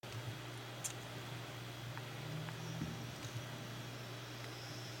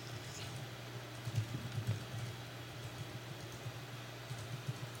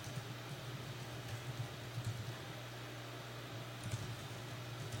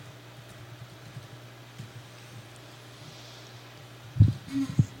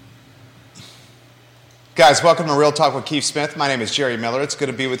Guys, welcome to Real Talk with Keith Smith. My name is Jerry Miller. It's good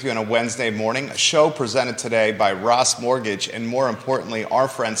to be with you on a Wednesday morning. A show presented today by Ross Mortgage and, more importantly, our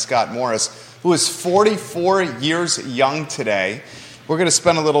friend Scott Morris, who is 44 years young today. We're going to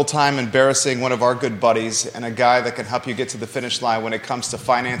spend a little time embarrassing one of our good buddies and a guy that can help you get to the finish line when it comes to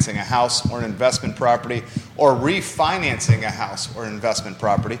financing a house or an investment property or refinancing a house or an investment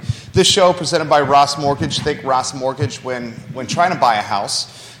property. This show presented by Ross Mortgage. Think Ross Mortgage when trying to buy a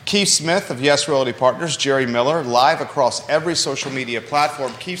house. Keith Smith of Yes Realty Partners, Jerry Miller, live across every social media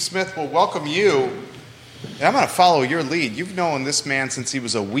platform. Keith Smith will welcome you, and I'm going to follow your lead. You've known this man since he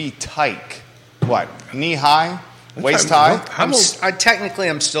was a wee tyke. What, knee high, waist high? I'm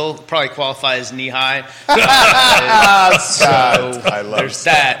still probably qualify as knee high. So I love there's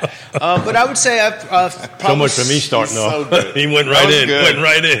that. But I would say I've probably... So much for me starting off. So he went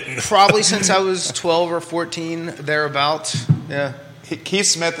right in. Probably since I was 12 or 14, thereabouts. Yeah. Keith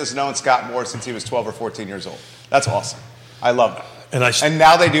Smith has known Scott Moore since he was 12 or 14 years old. That's awesome. I love that. And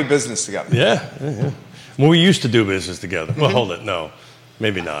now they do business together. Yeah. Well, we used to do business together. Well, hold it. No,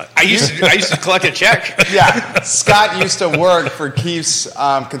 maybe not. I used to collect a check. Yeah. Scott used to work for Keith's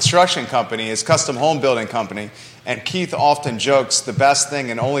construction company, his custom home building company. And Keith often jokes the best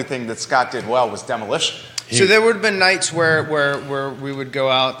thing and only thing that Scott did well was demolition. So there would have been nights where we would go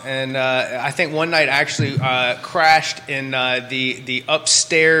out, and I think one night actually crashed in the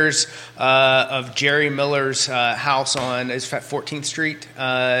upstairs of Jerry Miller's house on 14th Street,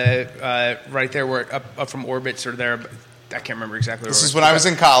 right there where up from Orbitz or there. I can't remember exactly. This is when I was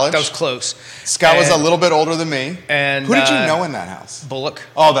in college. That was close. Scott was a little bit older than me. And who did you know in that house? Bullock.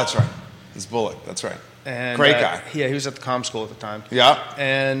 Oh, that's right. It's Bullock. That's right. And, great guy. Yeah, he was at the comm school at the time. Yeah.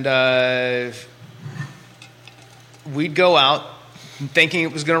 And we'd go out thinking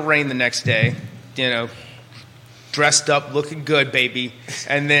it was going to rain the next day, dressed up, looking good, baby,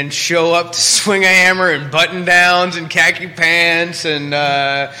 and then show up to swing a hammer in button-downs and khaki pants and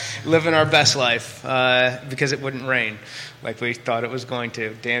living our best life because it wouldn't rain like we thought it was going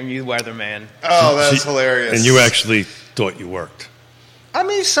to. Damn you, weatherman. Oh, that's hilarious. And you actually thought you worked. I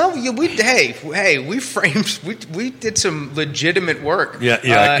mean, we did some legitimate work.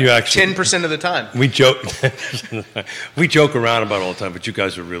 Yeah, you actually 10% of the time. We joke around about it all the time, but you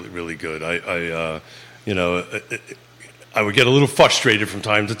guys are really, really good. I would get a little frustrated from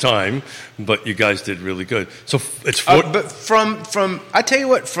time to time, but you guys did really good. So it's but from I tell you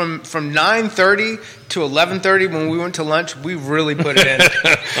what, from 9:30 to 11:30 when we went to lunch, we really put it in.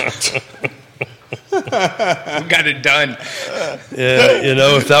 We got it done.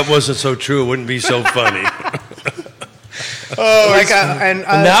 Yeah, if that wasn't so true, it wouldn't be so funny.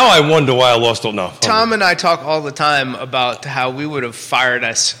 Now I wonder why I lost all. No, Tom and I talk all the time about how we would have fired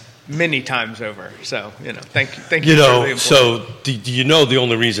us many times over. So thank you. So do you know the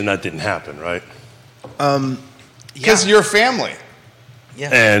only reason that didn't happen, right? Because your family. Yeah.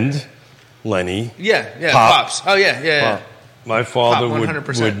 And Lenny. Yeah. Pops. Oh yeah. Pop. My father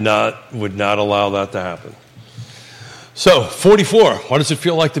would not allow that to happen. So, 44. What does it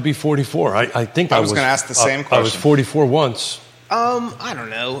feel like to be 44? I think I was going to ask the same question. I was 44 once. I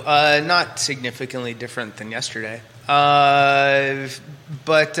don't know. Not significantly different than yesterday. But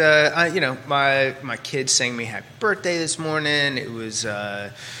my kids sang me happy birthday this morning. It was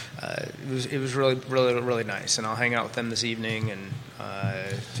really, really, really nice, and I'll hang out with them this evening and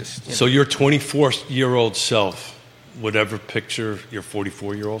So your 24-year-old self would ever picture your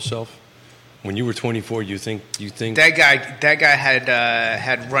 44-year-old self? When you were 24, you think that guy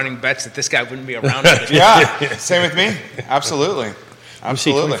had running bets that this guy wouldn't be around. Yeah, same with me. Absolutely. You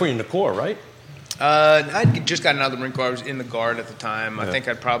see 24 in the Corps, right? I just got another Marine Corps. I was in the Guard at the time. Yeah. I think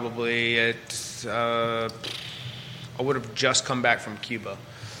I'd probably I would have just come back from Cuba.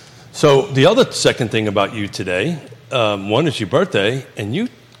 So the other second thing about you today, one is your birthday, and you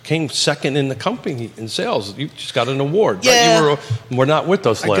came second in the company in sales. You just got an award. Yeah. Right? You were not with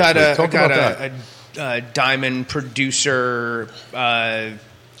us last week. I got a Diamond Producer,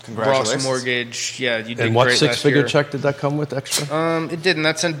 Ross Mortgage. Yeah, you did. And what great six-figure check did that come with extra? It didn't.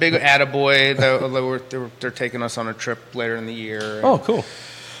 That's a big attaboy. They're taking us on a trip later in the year. Oh, cool.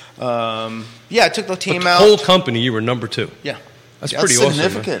 I took the team out. The whole company, you were number 2. Yeah. That's pretty awesome.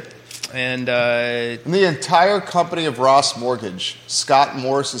 Significant. Man. And in the entire company of Ross Mortgage, Scott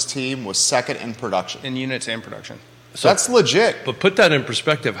Morris's team was second in production. In units and production. So that's legit. But put that in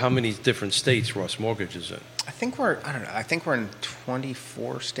perspective, how many different states Ross Mortgage is in? I think we're in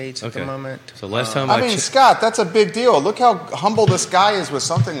 24 states at the moment. So last time Scott, that's a big deal. Look how humble this guy is with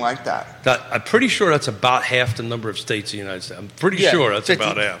something like that. I'm pretty sure that's about half the number of states in the United States. I'm pretty sure that's 50,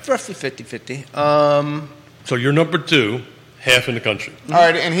 about half. Roughly 50-50. So you're number 2. half in the country. All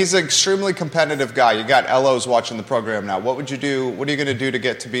right, and he's an extremely competitive guy. You got LOs watching the program now. What would you do? What are you going to do to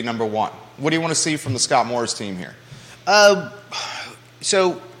get to be number one? What do you want to see from the Scott Morris team here?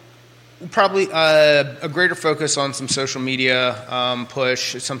 So probably a greater focus on some social media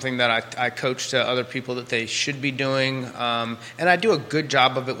push. It's something that I coach to other people that they should be doing. And I do a good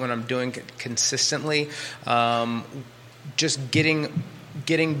job of it when I'm doing it consistently. Just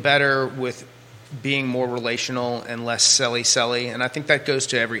getting better with being more relational and less selly. And I think that goes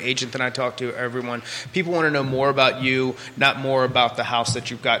to every agent that I talk to, everyone. People want to know more about you, not more about the house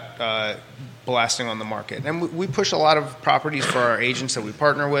that you've got blasting on the market. And we push a lot of properties for our agents that we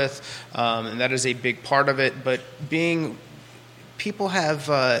partner with, and that is a big part of it. But people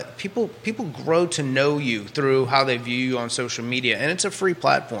grow to know you through how they view you on social media, and it's a free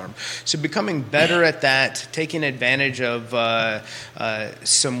platform. So becoming better at that, taking advantage of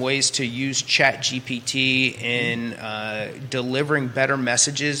some ways to use ChatGPT in delivering better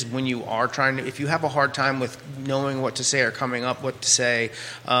messages when you are if you have a hard time with knowing what to say or coming up what to say.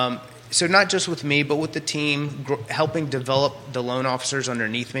 So not just with me, but with the team, helping develop the loan officers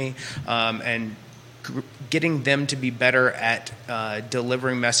underneath me, and getting them to be better at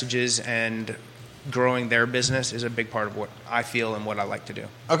delivering messages and growing their business is a big part of what I feel and what I like to do.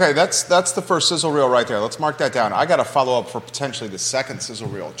 Okay, that's the first sizzle reel right there. Let's mark that down. I got to follow up for potentially the second sizzle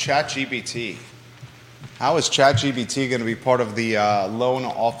reel, ChatGPT. How is ChatGPT going to be part of the loan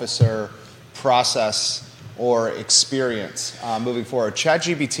officer process or experience moving forward?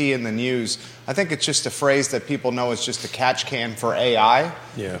 ChatGPT in the news, I think it's just a phrase that people know is just a catch can for AI.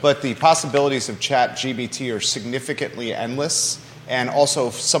 Yeah. But the possibilities of ChatGPT are significantly endless and also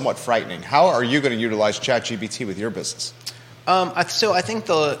somewhat frightening. How are you going to utilize ChatGPT with your business? So I think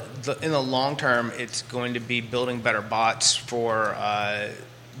in the long term, it's going to be building better bots for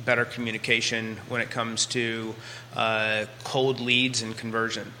better communication when it comes to cold leads and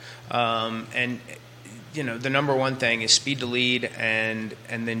conversion. And the number one thing is speed to lead and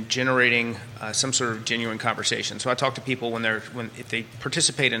then generating some sort of genuine conversation. So I talk to people if they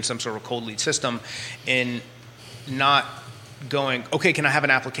participate in some sort of cold lead system, and not going, okay, can I have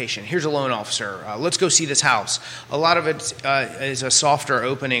an application? Here's a loan officer. Let's go see this house. A lot of it is a softer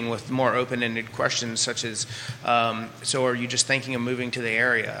opening with more open-ended questions, such as, so are you just thinking of moving to the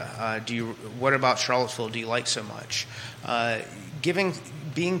area? What about Charlottesville do you like so much?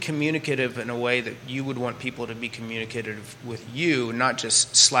 Being communicative in a way that you would want people to be communicative with you, not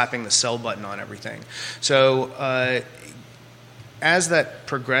just slapping the sell button on everything. So as that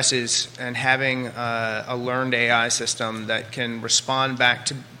progresses, and having a learned AI system that can respond back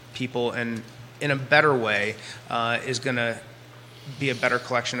to people and in a better way is going to be a better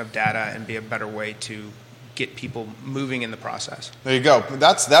collection of data and be a better way to get people moving in the process. There you go.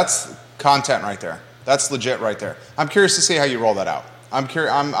 That's content right there. That's legit right there. I'm curious to see how you roll that out.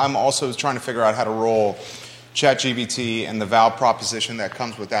 I'm also trying to figure out how to roll ChatGPT and the value proposition that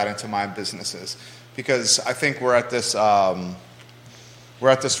comes with that into my businesses, because I think we're at this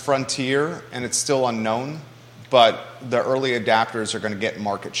frontier and it's still unknown, but the early adapters are going to get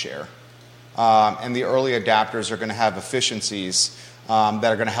market share, and the early adapters are going to have efficiencies that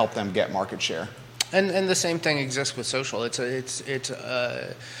are going to help them get market share. And the same thing exists with social.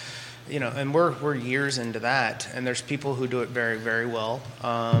 And we're years into that, and there's people who do it very, very well,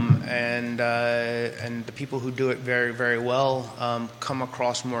 and the people who do it very, very well come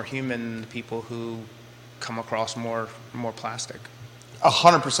across more human than the people who come across more plastic.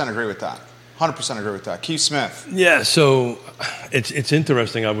 100% agree with that. 100% agree with that. Keith Smith. Yeah, so it's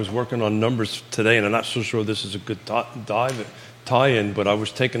interesting. I was working on numbers today, and I'm not so sure this is a good tie-in, but I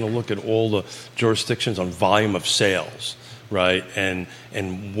was taking a look at all the jurisdictions on volume of sales. Right, and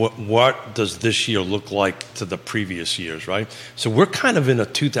what does this year look like to the previous years, right? So we're kind of in a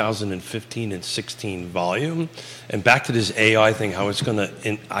 2015 and 16 volume, and back to this AI thing, how it's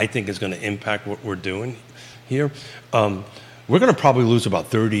I think is going to impact what we're doing here. We're going to probably lose about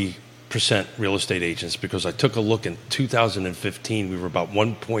 30% real estate agents, because I took a look in 2015, we were about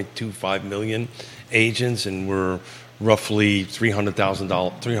 1.25 million agents, and we're roughly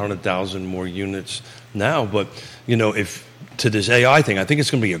 300,000 more units now. But if to this AI thing, I think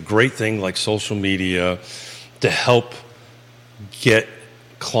it's going to be a great thing, like social media, to help get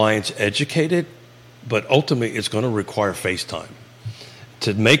clients educated, but ultimately it's going to require FaceTime.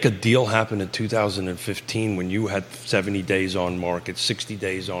 To make a deal happen in 2015 when you had 70 days on market, 60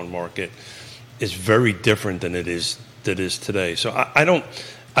 days on market, is very different than it is today. So I don't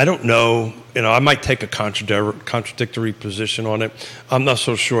know. I might take a contradictory position on it. I'm not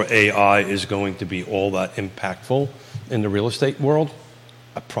so sure AI is going to be all that impactful in the real estate world.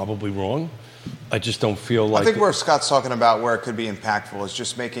 I'm probably wrong. I just don't feel like... I think where Scott's talking about where it could be impactful is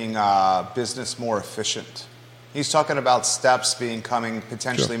just making business more efficient. He's talking about steps becoming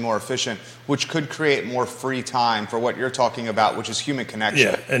potentially more efficient, which could create more free time for what you're talking about, which is human connection.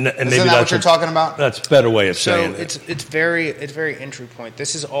 Yeah, and Isn't maybe that what you're talking about? That's a better way of saying it. So it's very entry point.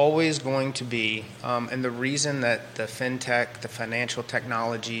 This is always going to be, and the reason that the fintech, the financial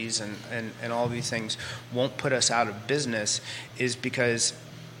technologies, and all these things won't put us out of business is because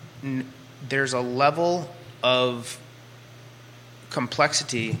there's a level of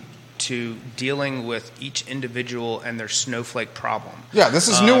complexity to dealing with each individual and their snowflake problem. Yeah, this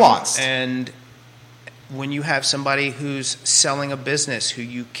is nuanced. And when you have somebody who's selling a business who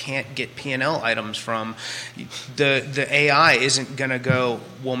you can't get P&L items from, the AI isn't going to go,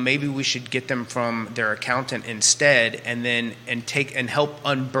 well, maybe we should get them from their accountant instead, and help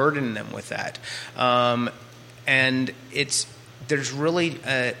unburden them with that. And there's really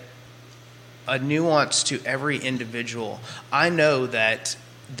a nuance to every individual. I know that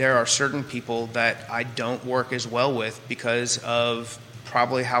there are certain people that I don't work as well with because of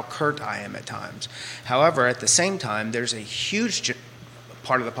probably how curt I am at times. However, at the same time, there's a huge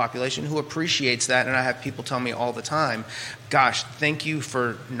part of the population who appreciates that, and I have people tell me all the time, gosh, thank you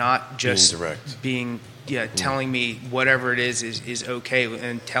for not just being telling me whatever it is okay,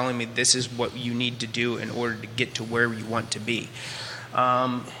 and telling me this is what you need to do in order to get to where you want to be.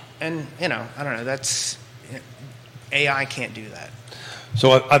 And, I don't know, AI can't do that.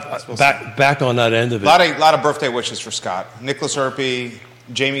 So back on that end of it. A lot of birthday wishes for Scott. Nicholas Erpy,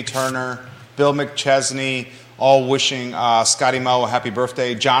 Jamie Turner, Bill McChesney, all wishing Scotty Moe a happy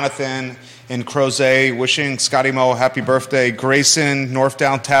birthday. Jonathan in Crozet wishing Scotty Moe a happy birthday. Grayson, North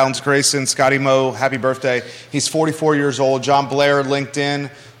Downtown's Grayson, Scotty Moe, happy birthday. He's 44 years old. John Blair, LinkedIn,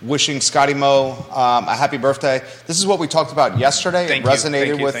 wishing Scotty Moe a happy birthday. This is what we talked about yesterday. It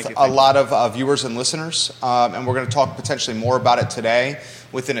resonated with a lot of viewers and listeners, and we're going to talk potentially more about it today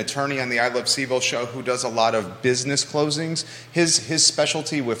with an attorney on the I Love CVille show who does a lot of business closings. His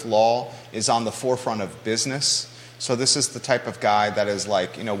specialty with law is on the forefront of business. So this is the type of guy that is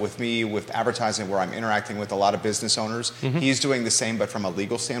like, with me, with advertising, where I'm interacting with a lot of business owners. Mm-hmm. He's doing the same, but from a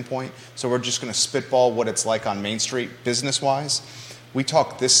legal standpoint. So we're just going to spitball what it's like on Main Street business-wise. We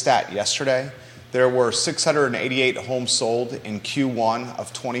talked this stat yesterday. There were 688 homes sold in Q1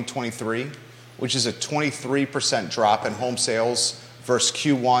 of 2023, which is a 23% drop in home sales versus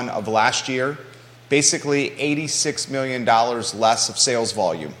Q1 of last year. Basically, $86 million less of sales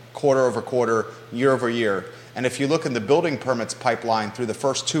volume, quarter over quarter, year over year. And if you look in the building permits pipeline through the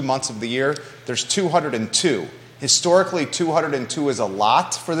first 2 months of the year, there's 202. Historically, 202 is a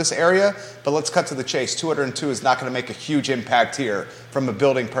lot for this area, but let's cut to the chase. 202 is not going to make a huge impact here from a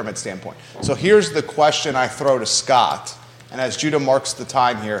building permit standpoint. So here's the question I throw to Scott, and as Judah marks the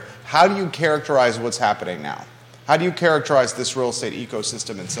time here, how do you characterize what's happening now? How do you characterize this real estate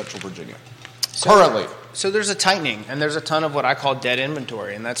ecosystem in Central Virginia currently? So there's a tightening, and there's a ton of what I call dead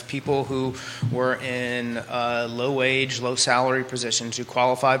inventory, and that's people who were in low-wage, low-salary positions who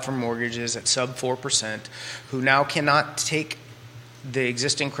qualified for mortgages at sub 4%, who now cannot take the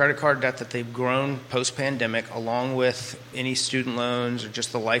existing credit card debt that they've grown post-pandemic, along with any student loans or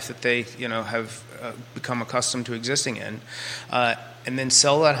just the life that they have become accustomed to existing in, and then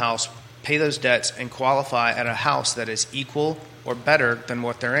sell that house, pay those debts, and qualify at a house that is equal or better than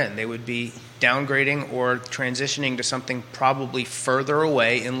what they're in. They would be downgrading or transitioning to something probably further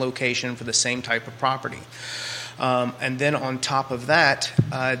away in location for the same type of property. And then on top of that,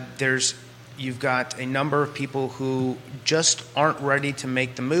 you've got a number of people who just aren't ready to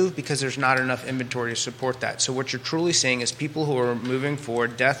make the move because there's not enough inventory to support that. So what you're truly seeing is people who are moving for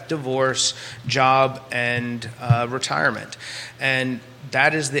death, divorce, job, and retirement. And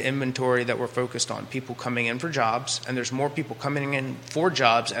that is the inventory that we're focused on, people coming in for jobs, and there's more people coming in for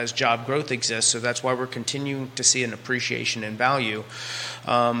jobs as job growth exists, so that's why we're continuing to see an appreciation in value.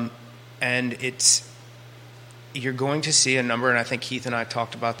 And you're going to see a number, and I think Keith and I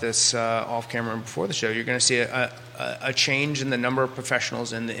talked about this off camera before the show, you're going to see a change in the number of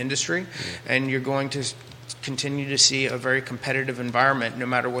professionals in the industry, and you're going to continue to see a very competitive environment no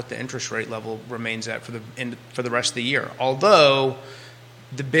matter what the interest rate level remains at for the rest of the year. Although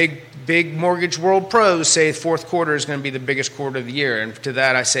the big mortgage world pros say fourth quarter is going to be the biggest quarter of the year, and to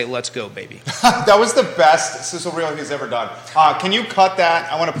that I say, let's go, baby. That was the best CVille he's ever done. Can you cut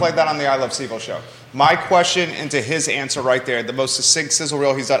that? I want to play that on the I Love CVille show. My question into his answer right there, the most succinct sizzle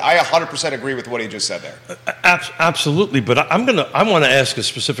reel he's done. I 100% agree with what he just said there. Absolutely, but I want to ask a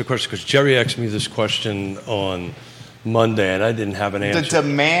specific question because Jerry asked me this question on Monday and I didn't have an answer. The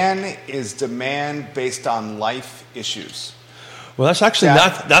demand is demand based on life issues. Well, that's actually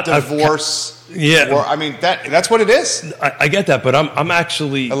not divorce. Yeah, I mean that's what it is. I get that, but I'm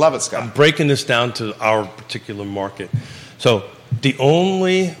actually I love it, Scott. I'm breaking this down to our particular market. So the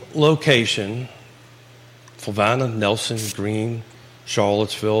only location, Fluvanna, Nelson, Greene,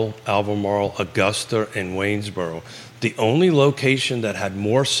 Charlottesville, Albemarle, Augusta, and Waynesboro, the only location that had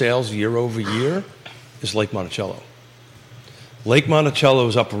more sales year over year is Lake Monticello. Lake Monticello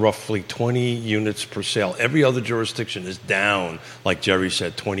is up roughly 20 units per sale. Every other jurisdiction is down, like Jerry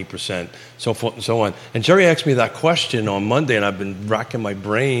said, 20%, so forth and so on. And Jerry asked me that question on Monday, and I've been racking my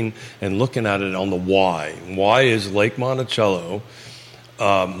brain and looking at it on the why. Why is Lake Monticello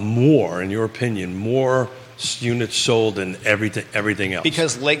more, in your opinion, more units sold than everything else?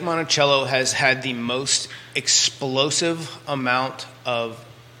 Because Lake Monticello has had the most explosive amount of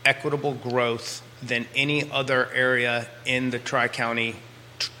equitable growth than any other area in the Tri-County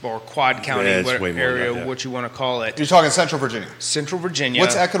or Quad County area, what you want to call it. You're talking Central Virginia. Central Virginia.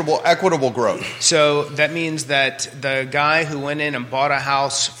 What's equitable growth? So that means that the guy who went in and bought a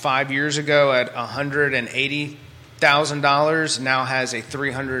house 5 years ago at $180,000 now has a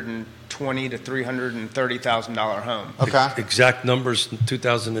 $320,000 to $330,000 home. Okay. Exact numbers in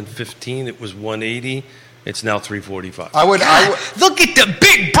 2015, it was 180. It's now 345. I would look at the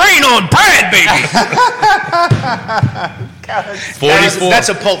big brain on Brad, baby. That's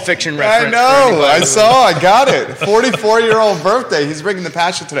a Pulp Fiction reference. I know. I saw. I got it. 44-year-old birthday. He's bringing the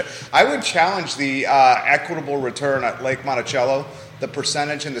passion today. I would challenge the equitable return at Lake Monticello, the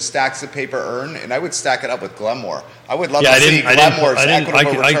percentage and the stacks of paper earned, and I would stack it up with Glenmore. I would love to see Glenmore's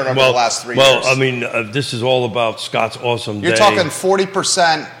equitable return over the last 3 years. Well, I mean, this is all about Scott's awesome day. You're talking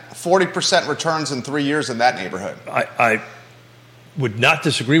 40% returns in 3 years in that neighborhood. I would not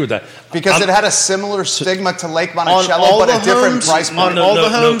disagree with that. Because it had a similar stigma to Lake Monticello, but a different price point. On all the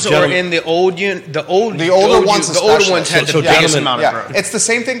homes, or in the old unit, the older ones had the biggest amount of growth. It's the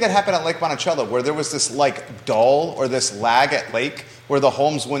same thing that happened at Lake Monticello, where there was this like dull or this lag at Lake, where the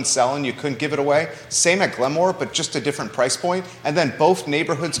homes wouldn't sell and you couldn't give it away. Same at Glenmore, but just a different price point. And then both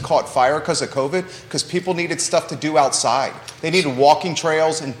neighborhoods caught fire because of COVID, because people needed stuff to do outside. They needed walking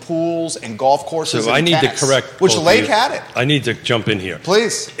trails and pools and golf courses. So I need to correct, which Lake had it. I need to jump in here.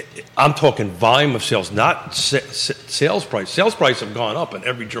 Please. I'm talking volume of sales, not sales price. Sales price have gone up in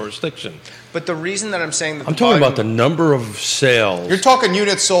every jurisdiction. But the reason that I'm saying that I'm talking about the number of sales. You're talking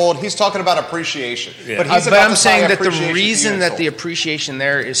units sold. He's talking about appreciation. Yeah. But I'm saying that the reason that the appreciation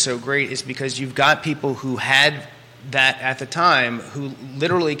there is so great is because you've got people who had that at the time who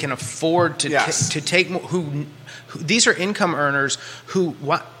literally can afford to take more, who these are income earners who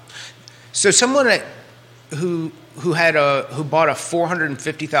so someone who bought a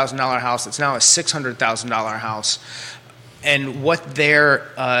 $450,000 house that's now a $600,000 house, and what their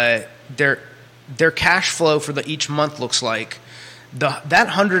cash flow for each month looks like, that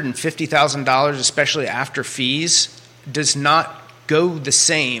 $150,000, especially after fees, does not go the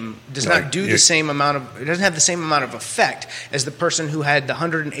same, not do the same amount of, it doesn't have the same amount of effect as the person who had the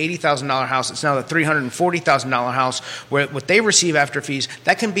 $180,000 house. It's now the $340,000 house, where what they receive after fees,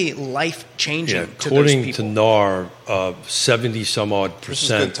 that can be life-changing to those people. According to NAR, 70-some-odd percent, this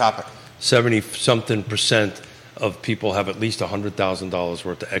is a good topic. 70-something% of people have at least $100,000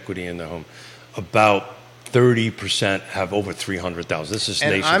 worth of equity in their home. About 30% have over $300,000. This is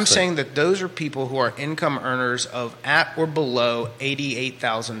and nation's I'm thing. saying that those are people who are income earners of at or below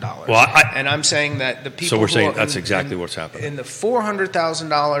 $88,000. Well, and I'm saying that the people. So we're who saying are that's exactly what's happening. In the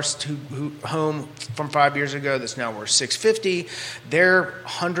 $400,000 to home from 5 years ago, that's now worth $650,000. They're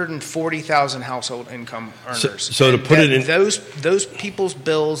 140,000 household income earners. So to put it in those people's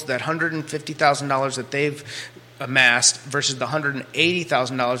bills, that $150,000 that they've amassed versus the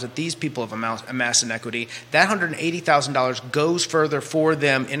 $180,000 that these people have amassed in equity, that $180,000 goes further for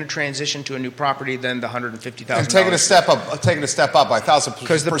them in a transition to a new property than the $150,000. And taking a step up by 1,000%.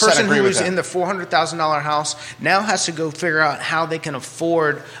 Because the person who is in the $400,000 house now has to go figure out how they can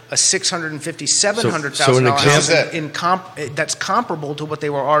afford a $650,000, $700,000 house that's comparable to what they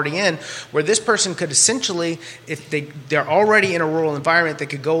were already in. Where this person could essentially, if they're already in a rural environment, they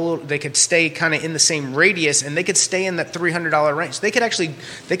could stay kind of in the same radius, and they could stay in that $300 range. They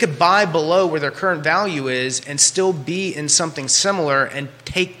could buy below where their current value is and still be in something similar and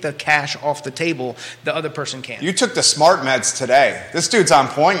take the cash off the table. The other person can't. You took the smart meds today. This dude's on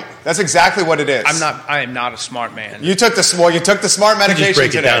point. That's exactly what it is. I am not a smart man. You took the smart medication just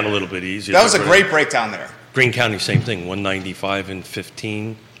break today. it down a little bit easier. That was a great breakdown there. Greene County, same thing, 195 and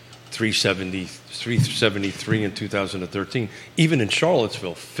 15. 373 in 2013. Even in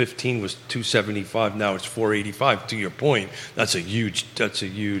Charlottesville, 15 was 275. Now it's 485. To your point, that's a huge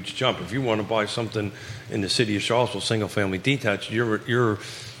jump. If you want to buy something in the city of Charlottesville, single family detached, you're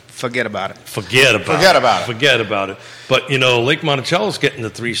forget about it. Forget about it. But Lake Monticello's getting to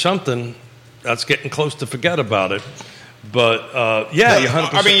 3-something. That's getting close to forget about it. But, you're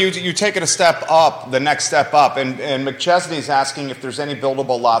 100%. I mean, you take it a step up, the next step up, and McChesney's asking if there's any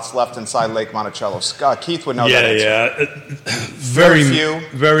buildable lots left inside Lake Monticello. Keith would know that answer. Yeah. Very few.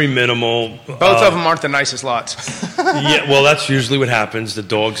 Very minimal. Both of them aren't the nicest lots. Yeah, well, that's usually what happens. The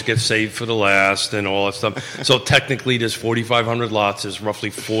dogs get saved for the last and all that stuff. So technically, there's 4,500 lots. There's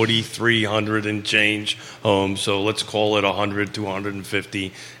roughly 4,300 and change homes. So let's call it 100 to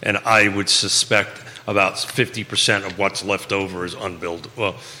 150. And I would suspect about 50% of what's left over is unbuilt.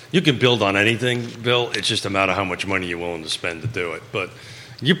 Well, you can build on anything, Bill. It's just a matter of how much money you're willing to spend to do it. But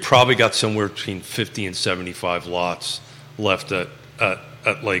you probably got somewhere between 50 and 75 lots left at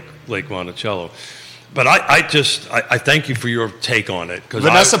Lake Monticello. But I thank you for your take on it.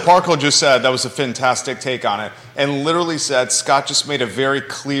 Vanessa Parkle just said that was a fantastic take on it, and literally said Scott just made a very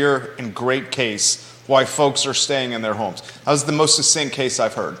clear and great case why folks are staying in their homes. That was the most succinct case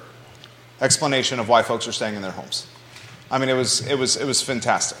I've heard. Explanation of why folks are staying in their homes. I mean, it was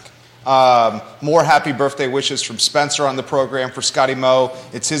fantastic. More happy birthday wishes from Spencer on the program for Scotty Moe.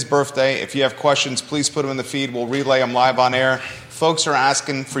 It's his birthday. If you have questions, please put them in the feed. We'll relay them live on air. Folks are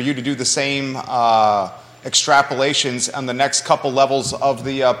asking for you to do the same extrapolations on the next couple levels of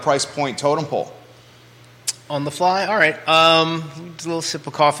the price point totem pole. On the fly? All right. A little sip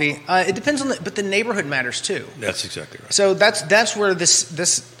of coffee. It depends on but the neighborhood matters too. That's exactly right. So that's where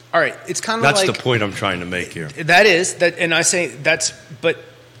this all right, it's kind of that's like... the point I'm trying to make here. That is, and I say that's... But,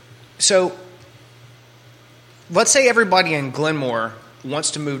 so, let's say everybody in Glenmore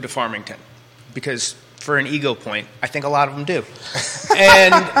wants to move to Farmington, because for an ego point, I think a lot of them do.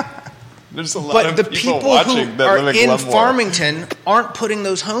 And... There's a lot of people watching who are in Farmington aren't putting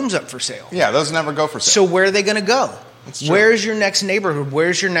those homes up for sale. Yeah, those never go for sale. So where are they going to go? Where's your next neighborhood?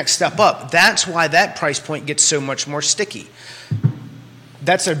 Where's your next step up? That's why that price point gets so much more sticky.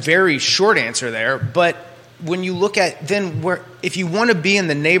 That's a very short answer there, but when you look at if you want to be in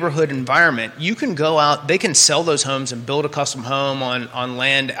the neighborhood environment, you can go out, they can sell those homes and build a custom home on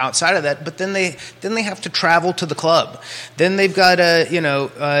land outside of that, but then they have to travel to the club. Then they've got to, you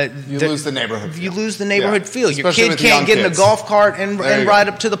lose the neighborhood feel. You lose the neighborhood feel. Your Especially kid can't get in a golf cart and ride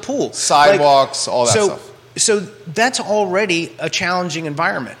up to the pool. Sidewalks, all that stuff. So that's already a challenging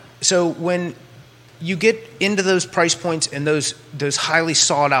environment. So when you get into those price points in those highly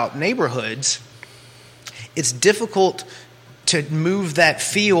sought out neighborhoods, it's difficult to move that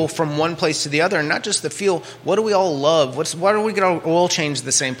feel from one place to the other, and not just the feel. What do we all love? Why do we get our oil changed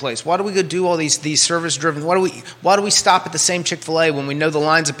the same place? Why do we go do all these service driven? Why do we stop at the same Chick-fil-A when we know the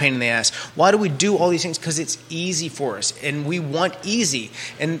line's a pain in the ass? Why do we do all these things? Because it's easy for us, and we want easy.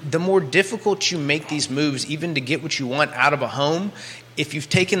 And the more difficult you make these moves, even to get what you want out of a home, if you've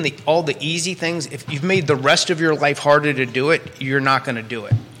taken all the easy things, if you've made the rest of your life harder to do it, you're not going to do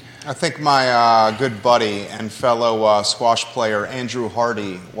it. I think my good buddy and fellow squash player, Andrew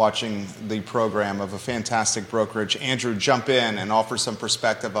Hardy, watching the program of a fantastic brokerage. Andrew, jump in and offer some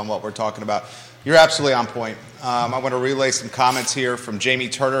perspective on what we're talking about. You're absolutely on point. I want to relay some comments here from Jamie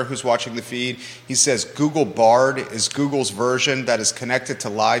Turner, who's watching the feed. He says Google Bard is Google's version that is connected to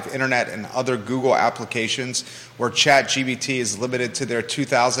live internet and other Google applications, where ChatGPT is limited to their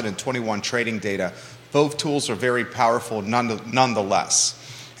 2021 trading data. Both tools are very powerful nonetheless.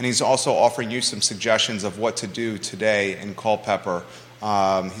 And he's also offering you some suggestions of what to do today in Culpeper.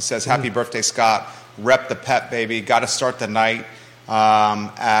 He says, happy birthday, Scott. Rep the pet, baby. Got to start the night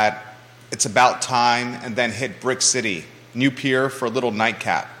at It's About Time, and then hit Brick City. New pier for a little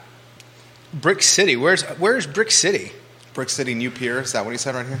nightcap. Brick City? Where's Brick City? Brick City, New Pier. Is that what he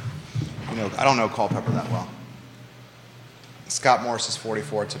said right here? I don't know Culpeper that well. Scott Morris is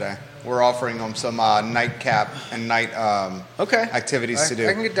 44 today. We're offering him some nightcap and night activities to do.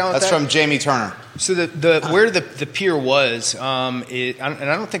 I can get down with That's that. From Jamie Turner. So where the pier was, and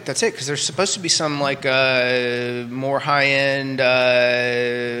I don't think that's it, because there's supposed to be some more high end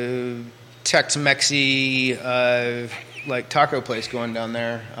Tex-Mexy taco place going down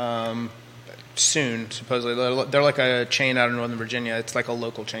there soon. Supposedly they're like a chain out of Northern Virginia. It's like a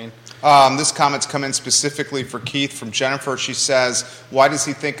local chain. This comment's come in specifically for Keith from Jennifer. She says, why does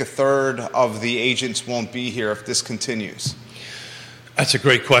he think a third of the agents won't be here if this continues? That's a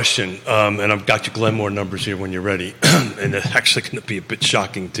great question. And I've got your Glenmore numbers here when you're ready. And it's actually going to be a bit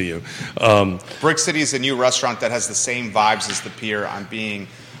shocking to you. Brick City is a new restaurant that has the same vibes as the pier. I'm being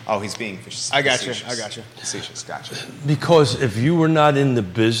Oh, he's being facetious. I got you. Facetious, gotcha. Because if you were not in the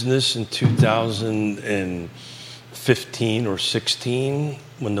business in 2015 or 16,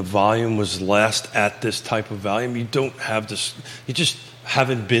 when the volume was last at this type of volume, you don't have this, you just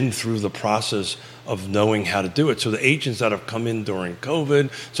haven't been through the process of knowing how to do it. So the agents that have come in during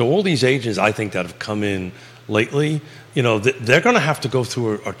COVID, so all these agents I think that have come in lately, they're going to have to go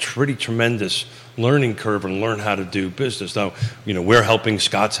through a pretty tremendous learning curve and learn how to do business. Now, we're helping,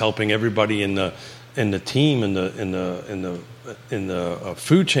 Scott's helping, everybody in the team in the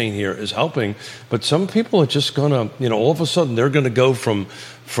food chain here is helping. But some people are just going to, all of a sudden they're going to go from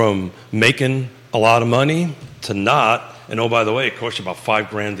making a lot of money to not. And oh, by the way, it costs you about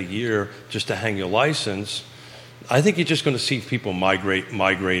 $5,000 a year just to hang your license. I think you're just going to see people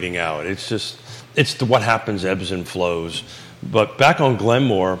migrating out. It's what happens, ebbs and flows. But back on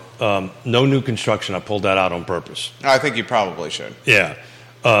Glenmore, no new construction. I pulled that out on purpose. I think you probably should. Yeah.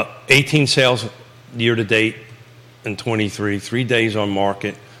 18 sales year to date in 23, 3 days on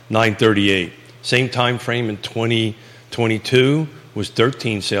market, 938. Same time frame in 2022 was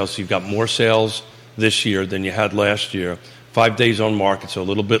 13 sales. So you've got more sales this year than you had last year. 5 days on market, so a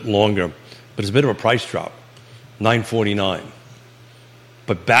little bit longer. But it's a bit of a price drop, 949.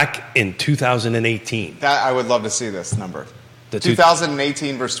 But back in 2018. That I would love to see this number.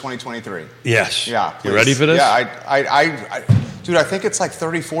 2018 versus 2023. Yes. Yeah. Please. You ready for this? Yeah. Dude, I think it's like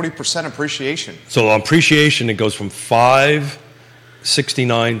 30-40% appreciation. So on appreciation, it goes from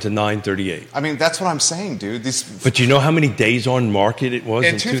 569 to 938. I mean, that's what I'm saying, dude. But you know how many days on market it was?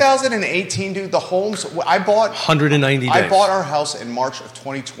 In 2018, dude, the homes, I bought 190 days. I bought our house in March of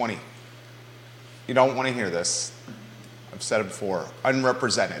 2020. You don't want to hear this. I've said it before.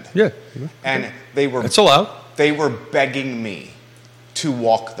 Unrepresented. Yeah. And they were... It's allowed. They were begging me to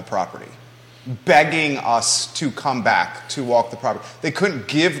walk the property. Begging us to come back to walk the property. They couldn't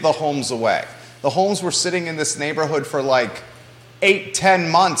give the homes away. The homes were sitting in this neighborhood for like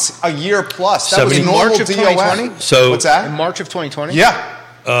 8-10 months, a year plus. That was normal March of DOM. 2020? So, what's that? In March of 2020? Yeah.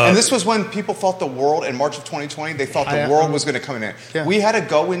 And this was when people thought the world, in March of 2020, they thought the world was going to come in. Yeah. We had to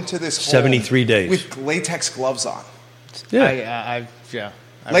go into this home 73 days. with latex gloves on. Yeah. I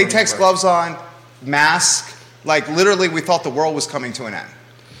Latex remember. gloves on, mask. Like literally we thought the world was coming to an end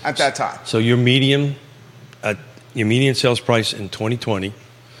at that time. So your median sales price in 2020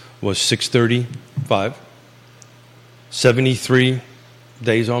 was 635, 73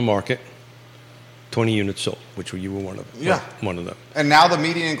 days on market, 20 units sold, which you were one of them. Yeah. One of them. And now the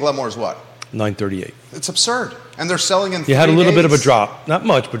median in Glenmore is what? 938. It's absurd. And they're selling in 3 You had a little bit of a days. drop. Not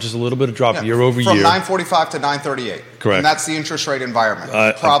much, but just a little bit of drop year over From year. 945 to 938. Correct. And that's the interest rate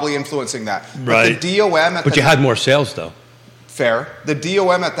environment. Probably influencing that. Right. But the DOM at But you had more sales, though. Fair. The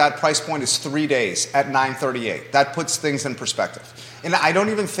DOM at that price point is 3 days at 938. That puts things in perspective. And I don't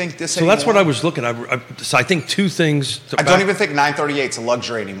even think this So anymore. that's what I was looking at. So I think two things. I don't even think 938 is a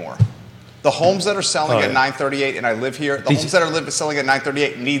luxury anymore. The homes that are selling at 938, and I live here, homes that are selling at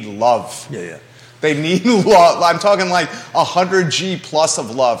 938 need love. Yeah. They need love. I'm talking like 100 G plus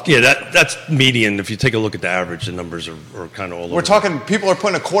of love. Yeah, that's median. If you take a look at the average, the numbers are kind of all over. We're talking people are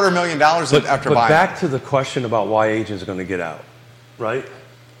putting $250,000 in after but buying. back to the question about why agents are going to get out, right?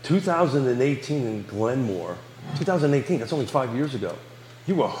 2018 in Glenmore, 2018, that's only 5 years ago.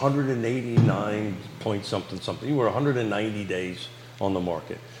 You were 189 point something. You were 190 days on the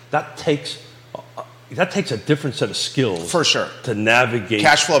market. That takes a different set of skills. For sure. To navigate.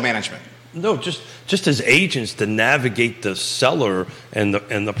 Cash flow management. No, just as agents to navigate the seller and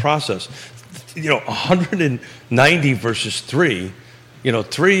the process. 190 versus 3.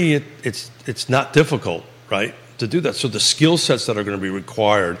 3 it's not difficult, right, to do that. So the skill sets that are going to be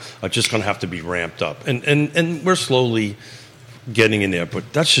required are just going to have to be ramped up, and we're slowly getting in there.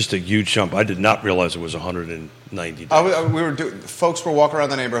 But that's just a huge jump. I did not realize it was 190 days. Folks were walking around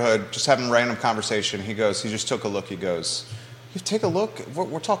the neighborhood, just having a random conversation. He just took a look. He goes, you take a look,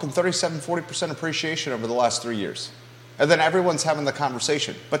 we're talking 37-40% appreciation over the last 3 years. And then everyone's having the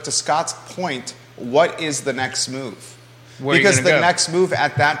conversation. But to Scott's point, what is the next move? Because the next move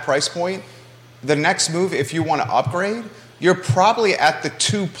at that price point, the next move, if you want to upgrade, you're probably at the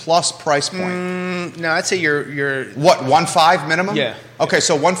 2+ price point. No, I'd say you're what, 1.5 minimum? Yeah. Okay,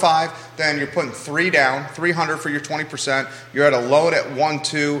 so 1.5, then you're putting 3 down, 300 for your 20%. You're at a loan at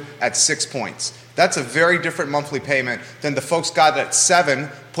 1.2 at 6 points. That's a very different monthly payment than the folks got at 7,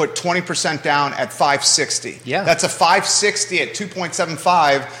 put 20% down at 560. Yeah. That's a 560 at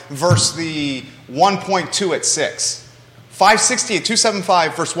 2.75 versus the 1.2 at 6. 560 at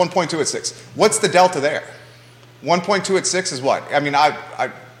 2.75 versus 1.2 at 6. What's the delta there? 1.2 at 6 is what? I mean,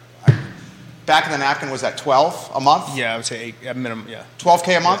 Back of the napkin was at 12 a month? Yeah, I would say 8 at minimum, yeah.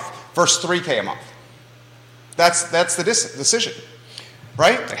 12K a month versus 3K a month. That's the decision,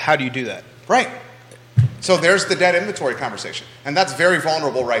 right? Like, how do you do that? Right. So there's the dead inventory conversation. And that's very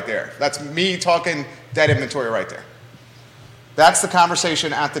vulnerable right there. That's me talking dead inventory right there. That's the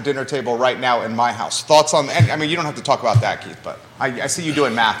conversation at the dinner table right now in my house. Thoughts on, and I mean, you don't have to talk about that, Keith, but I see you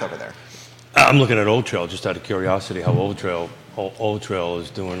doing math over there. I'm looking at Old Trail just out of curiosity how Old Trail is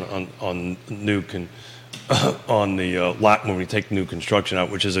doing on on the lot when we take new construction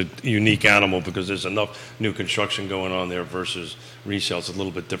out, which is a unique animal because there's enough new construction going on there versus resale. It's a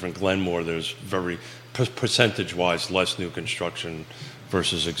little bit different. Glenmore, there's very percentage-wise less new construction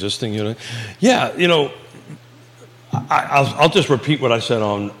versus existing unit. Yeah, you know, I'll just repeat what I said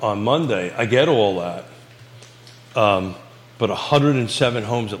on Monday. I get all that. But 107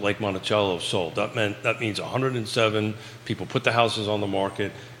 homes at Lake Monticello sold. That means 107 people put the houses on the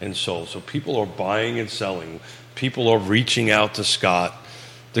market and sold. So people are buying and selling. People are reaching out to Scott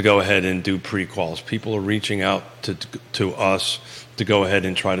to go ahead and do pre-quals. People are reaching out to us to go ahead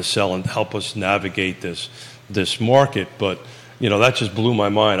and try to sell and help us navigate this market. But you know, that just blew my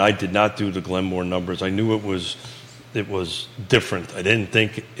mind. I did not do the Glenmore numbers. I knew it was different. I didn't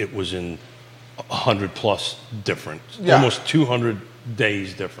think it was in 100 plus difference, almost 200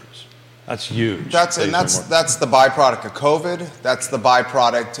 days difference. That's huge. That's the byproduct of COVID. That's the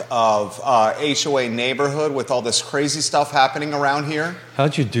byproduct of HOA neighborhood with all this crazy stuff happening around here.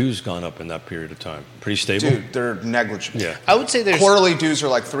 How'd your dues gone up in that period of time? Pretty stable? Dude, they're negligible. Yeah. I would say there's quarterly dues are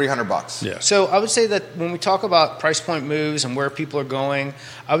like $300. Yeah. So I would say that when we talk about price point moves and where people are going,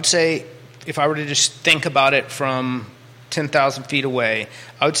 I would say if I were to just think about it from 10,000 feet away,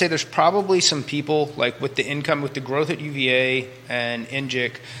 I would say there's probably some people, like with the income, with the growth at UVA and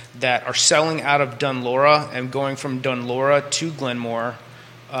NGIC, that are selling out of Dunlora and going from Dunlora to Glenmore.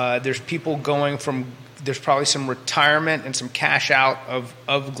 There's people going from, there's probably some retirement and some cash out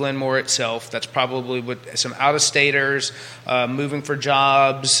of Glenmore itself. That's probably with some out-of-staters, moving for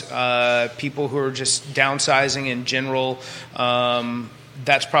jobs, people who are just downsizing in general.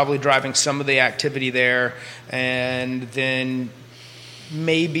 That's probably driving some of the activity there. And then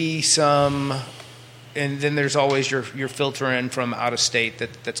maybe some, and then there's always your filter in from out of state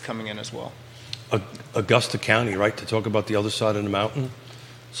that's coming in as well. Augusta County, right, to talk about the other side of the mountain.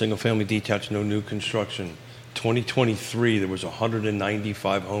 Single family detached, no new construction. 2023, there was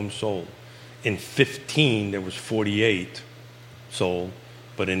 195 homes sold. In 15, there was 48 sold,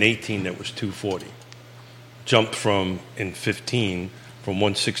 but in 18, there was 240. Jumped from, in 15, from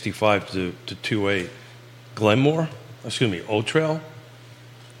 165 to 28. Old Trail,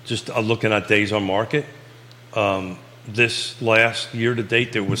 just looking at days on market. This last year to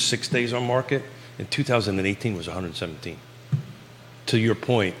date, there was 6 days on market. In 2018 was 117. To your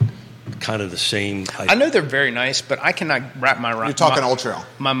point, kind of the same. I know they're very nice, but I cannot wrap my You're talking Old Trail.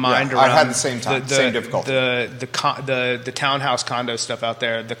 My mind around. I had the same difficulty. The townhouse condo stuff out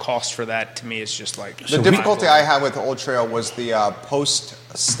there. The cost for that to me is just like the difficulty I had with Old Trail was the postage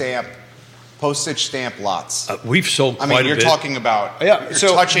stamp lots. We've sold quite a bit. You're talking about you're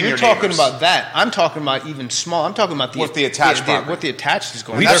talking neighbors. about that. I'm talking about even small. I'm talking about the attached property. What the attached is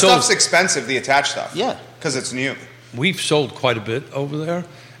going. That stuff's expensive. The attached stuff. Yeah, because it's new. We've sold quite a bit over there.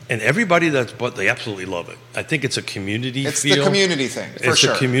 And everybody they absolutely love it. I think it's a community feel. It's the community thing, for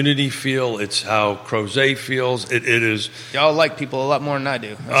sure. It's a community feel. It's how Crozet feels. It is. Y'all like people a lot more than I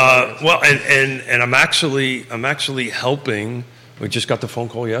do. Well, and I'm actually helping. We just got the phone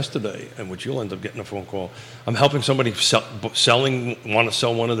call yesterday, and which you'll end up getting a phone call. I'm helping somebody want to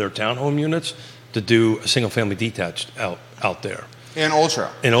sell one of their townhome units to do a single family detached out there. In Old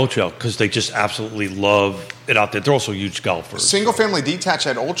Trail, because they just absolutely love it out there. They're also huge golfers. Single family detached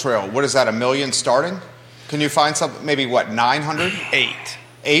at Old Trail, what is that, $1 million starting? Can you find something, maybe what, 900?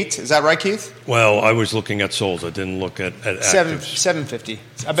 8? Is that right, Keith? Well, I was looking at souls. I didn't look at actives. 750.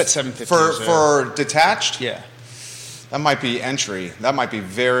 I bet 750. For detached? Yeah. That might be entry. That might be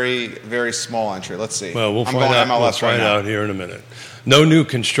very, very small entry. Let's see. Well, we'll find out here in a minute. No new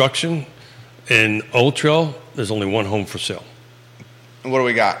construction in Old Trail. There's only one home for sale. And what do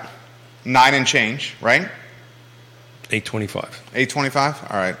we got? 9 and change, right? 825. 825?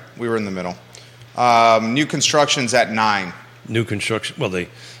 All right. We were in the middle. New construction's at 9. New construction. Well,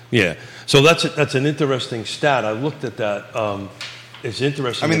 yeah. So that's an interesting stat. I looked at that. It's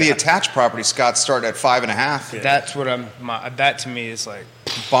interesting. I mean, the attached property, Scott, start at 5.5. Yeah. That's what that to me is like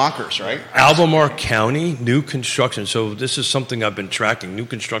bonkers, right? Albemarle County, new construction. So this is something I've been tracking. New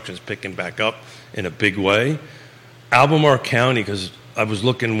construction is picking back up in a big way. Albemarle County, because I was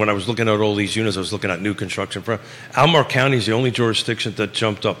looking at all these units. I was looking at new construction. Albemarle County is the only jurisdiction that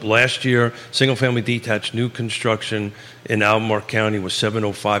jumped up last year. Single-family detached new construction in Albemarle County was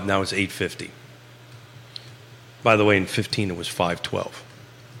 705. Now it's 850. By the way, in 15 it was 512.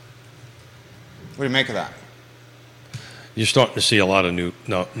 What do you make of that? You're starting to see a lot of new.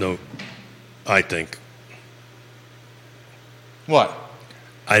 No, I think. What?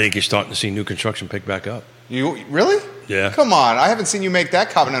 I think you're starting to see new construction pick back up. You really? Yeah. Come on, I haven't seen you make that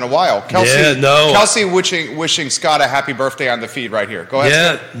comment in a while. Kelsey, yeah, no. Kelsey wishing Scott a happy birthday on the feed right here. Go ahead.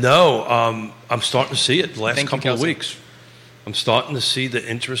 Yeah, Scott. no. I'm starting to see it the last Thank you, couple of Kelsey. weeks. I'm starting to see the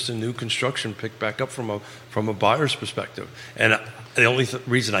interest in new construction pick back up from a buyer's perspective. And the only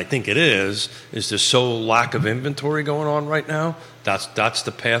reason I think it is there's so lack of inventory going on right now. That's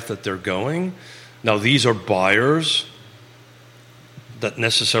the path that they're going. Now, these are buyers that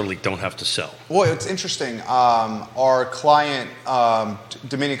necessarily don't have to sell. Well, it's interesting. Our client,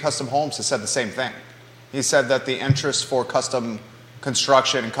 Dominion Custom Homes, has said the same thing. He said that the interest for custom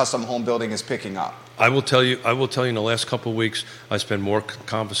construction and custom home building is picking up. I will tell you in the last couple of weeks, I spent more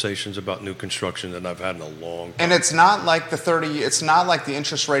conversations about new construction than I've had in a long time. And it's not like it's not like the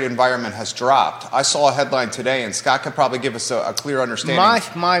interest rate environment has dropped. I saw a headline today, and Scott could probably give us a clear understanding.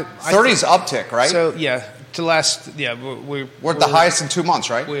 30's uptick, right? So yeah, we're at the highest in 2 months,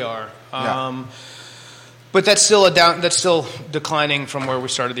 right? We are. Yeah. But that's still that's still declining from where we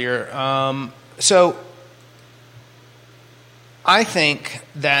started the year. So I think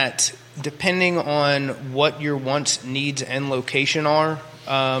that depending on what your wants, needs, and location are,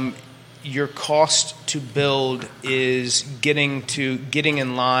 your cost to build is getting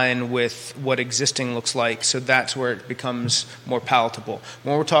in line with what existing looks like. So that's where it becomes more palatable.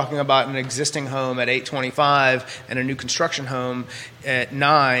 When we're talking about an existing home at $825 and a new construction home at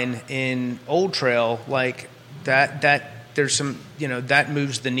 $9 in Old Trail, like that there's some, that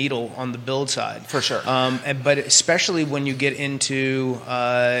moves the needle on the build side. For sure. But especially when you get into,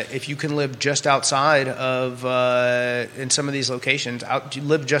 if you can live just outside of, in some of these locations, you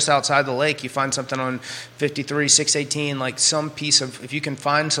live just outside the lake, you find something on 53, 618, like some piece of, if you can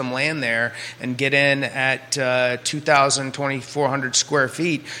find some land there and get in at 2,000, 2,400 square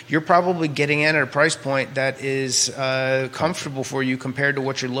feet, you're probably getting in at a price point that is comfortable for you compared to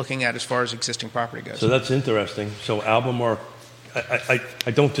what you're looking at as far as existing property goes. So that's interesting. So Albemarle,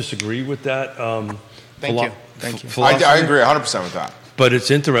 I don't disagree with that. Thank you. I agree 100% with that. But it's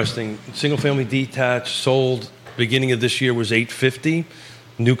interesting. Single-family detached sold beginning of this year was $850.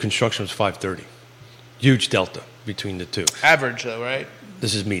 New construction was $530. Huge delta between the two. Average, though, right?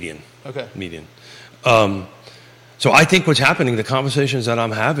 This is median. Okay. Median. So I think what's happening, the conversations that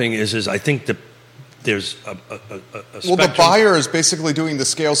I'm having is I think that there's a well, the buyer is basically doing the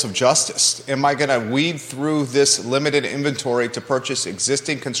scales of justice. Am I going to weed through this limited inventory to purchase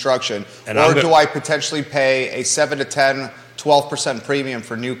existing construction, or do I potentially pay a 7 to 10, 12% premium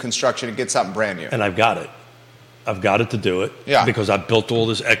for new construction and get something brand new? And I've got it. I've got it to do it. Yeah. Because I built all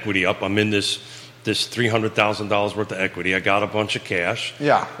this equity up. I'm in this $300,000 worth of equity. I got a bunch of cash.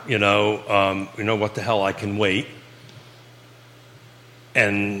 Yeah. What the hell? I can wait.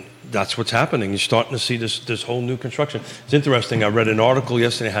 And that's what's happening. You're starting to see this whole new construction. It's interesting. I read an article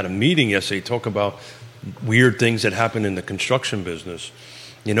yesterday. I had a meeting yesterday. Talk about weird things that happen in the construction business.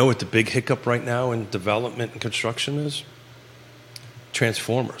 You know what the big hiccup right now in development and construction is?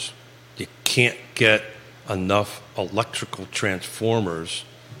 Transformers. You can't get enough electrical transformers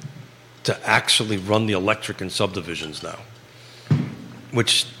to actually run the electric in subdivisions now.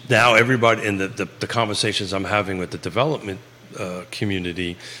 Which now everybody in the conversations I'm having with the development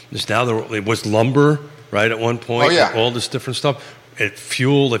community is now it was lumber, right, at one point. Oh, yeah. All this different stuff.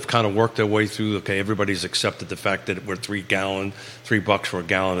 Fuel, they've kind of worked their way through. Okay, everybody's accepted the fact that we're $3 for a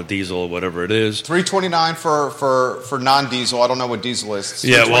gallon of diesel or whatever it is. $3.29 for non-diesel. I don't know what diesel is.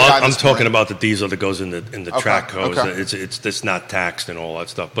 Yeah, well, I'm talking about the diesel that goes in the track hose. Okay. It's not taxed and all that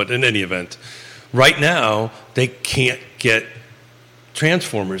stuff. But in any event, right now they can't get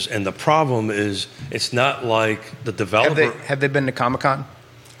transformers, and the problem is it's not like the developer. Have they been to Comic-Con?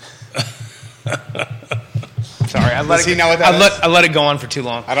 Sorry, I let it go on for too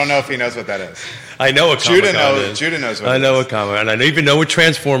long. I don't know if he knows what that is. I know what Comic-Con is. Judah knows what I it know is. what Comic-Con. And I even know what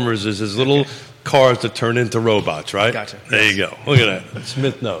Transformers is little cars that turn into robots, right? Gotcha. There you go. Look at that.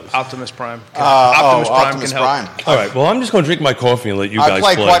 Smith knows. Optimus Prime. Optimus can help. Prime. All right. Well, I'm just going to drink my coffee and let you guys I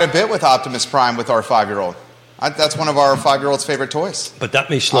play. play quite a bit with Optimus Prime with our 5-year-old. That's one of our 5-year-old's favorite toys. But that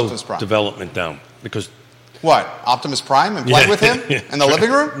may slow Optimus Prime. development down because What, Optimus Prime and play with him in the living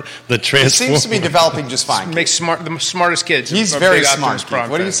room? The Transformer. He seems to be developing just fine. Makes the smartest kids. He's very smart.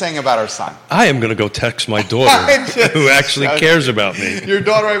 What are you saying about our son? I am going to go text my daughter, who actually cares about me. Your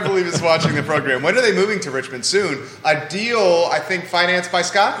daughter, I believe, is watching the program. When are they moving to Richmond? Soon. A deal, I think, financed by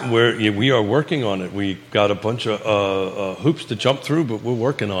Scott? We are working on it. We got a bunch of hoops to jump through, but we're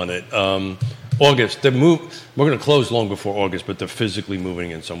working on it. August. We're going to close long before August, but they're physically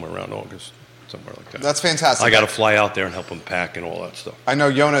moving in somewhere around August. Somewhere like that. That's fantastic. I got to fly out there and help them pack and all that stuff. I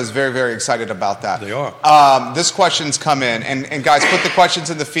know Yonna is very, very excited about that. They are. This question's come in. And guys, put the questions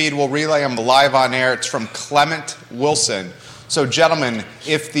in the feed. We'll relay them live on air. It's from Clement Wilson. So, gentlemen,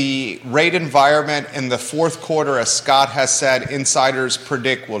 if the rate environment in the fourth quarter, as Scott has said, insiders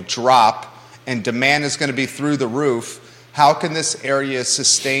predict will drop and demand is going to be through the roof, how can this area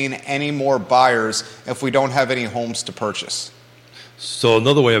sustain any more buyers if we don't have any homes to purchase? So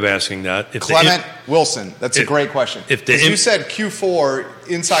another way of asking that, Clement Wilson, that's a great question. Because you said Q4,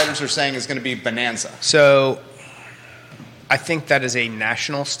 insiders are saying is going to be bonanza. So I think that is a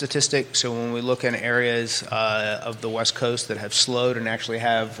national statistic. So when we look in areas of the West Coast that have slowed and actually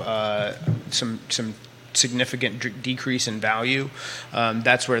have some significant decrease in value,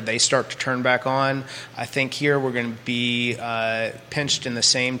 that's where they start to turn back on. I think here we're going to be pinched in the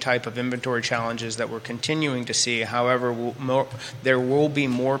same type of inventory challenges that we're continuing to see. However, there will be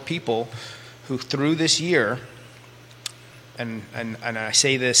more people who through this year, and I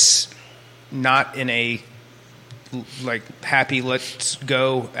say this not in a like happy let's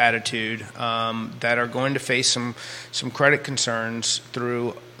go attitude, that are going to face some credit concerns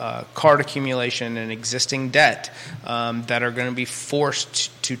through card accumulation and existing debt, that are going to be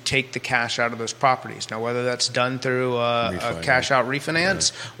forced to take the cash out of those properties. Now, whether that's done through a cash out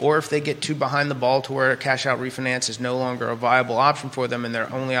refinance, or if they get too behind the ball to where a cash out refinance is no longer a viable option for them and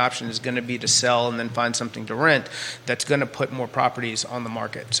their only option is going to be to sell and then find something to rent, that's going to put more properties on the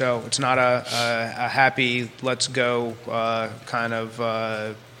market. So it's not a happy let's go kind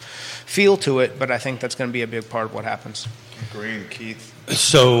of feel to it, but I think that's going to be a big part of what happens. Agreed, Keith.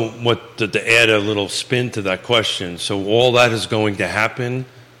 So to add a little spin to that question, so all that is going to happen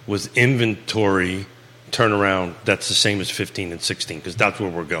with inventory turnaround that's the same as 15 and 16, because that's where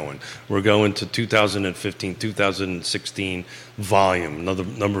we're going. We're going to 2015, 2016 volume, another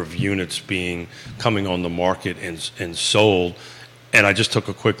number of units coming on the market and sold. And I just took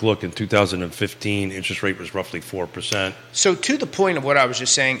a quick look. In 2015, interest rate was roughly 4%. So to the point of what I was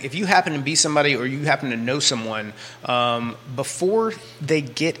just saying, if you happen to be somebody or you happen to know someone, before they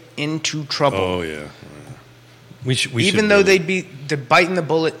get into trouble. Oh, yeah. Even though they'd be biting the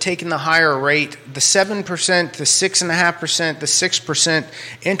bullet, taking the higher rate, the 7%, the 6.5%, the 6%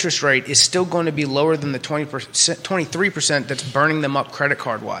 interest rate is still going to be lower than the 23% that's burning them up credit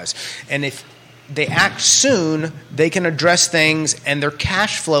card wise. And if they act soon, they can address things, and their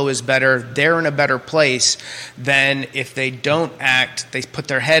cash flow is better. They're in a better place than if they don't act. They put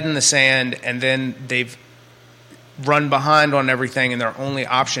their head in the sand, and then they've run behind on everything, and their only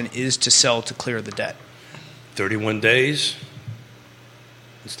option is to sell to clear the debt. 31 days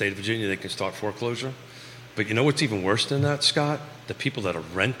in the state of Virginia, they can start foreclosure. But you know what's even worse than that, Scott? The people that are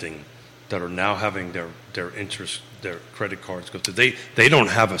renting, that are now having their interest, their credit cards go through. They don't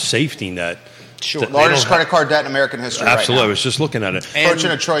have a safety net. Sure. Largest credit card debt in American history. Absolutely. Right now. I was just looking at it.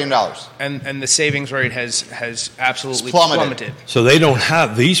 Approaching $1 trillion. And the savings rate has absolutely plummeted. So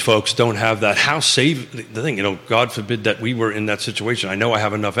these folks don't have that house save. The thing, God forbid that we were in that situation. I know I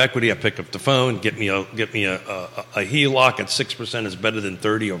have enough equity. I pick up the phone, get me a HELOC at 6% is better than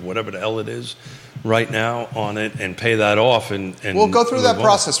 30 or whatever the hell it is right now on it, and pay that off. And we'll go through that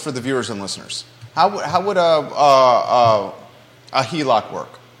process for the viewers and listeners. How would a HELOC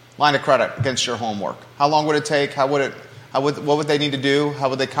work? Line of credit against your home work. How long would it take? What would they need to do? How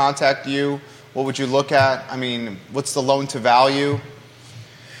would they contact you? What would you look at? I mean, what's the loan to value?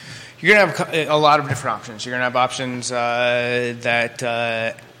 You're going to have a lot of different options. You're going to have options that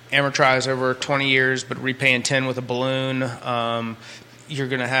amortize over 20 years but repay in 10 with a balloon. You're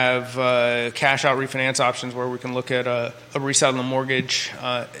going to have cash out refinance options where we can look at a resettlement mortgage.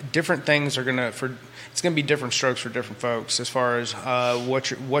 Different things are going to it's going to be different strokes for different folks as far as what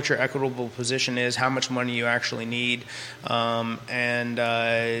your equitable position is, how much money you actually need,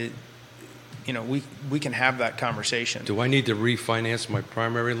 we can have that conversation. Do I need to refinance my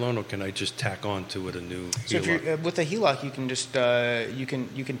primary loan, or can I just tack on to it a new HELOC? So if you're, with a HELOC, you can just you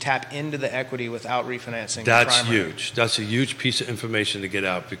can tap into the equity without refinancing. That's huge. That's a huge piece of information to get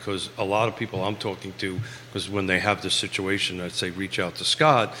out, because a lot of people I'm talking to, because when they have this situation, I'd say reach out to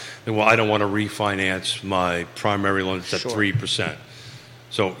Scott, and I don't want to refinance my primary loan. It's at 3%.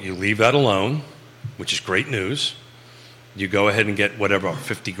 So you leave that alone. which is great news. You go ahead and get whatever,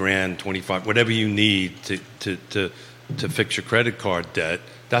 50 grand, 25, whatever you need to fix your credit card debt.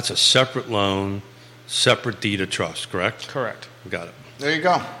 That's a separate loan, separate deed of trust, correct? Correct. Got it. There you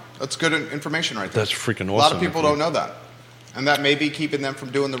go. That's good information right there. That's freaking awesome. A lot of people don't know that. And that may be keeping them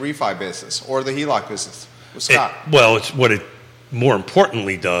from doing the refi business or the HELOC business with Scott. It's what it more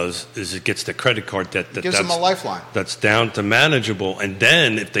importantly does is it gets the credit card debt. Gives them a lifeline. That's down to manageable. And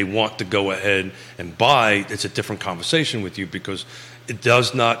then if they want to go ahead and buy, it's a different conversation with you because it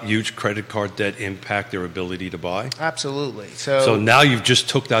does not huge credit card debt impact their ability to buy. Absolutely. So now you've just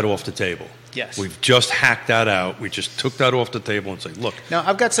took that off the table. Yes. We've just hacked that out. We just took that off the table and say, look.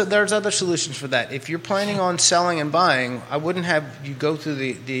 Now, there's other solutions for that. If you're planning on selling and buying, I wouldn't have you go through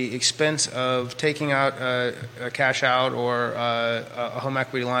the expense of taking out a cash out or a home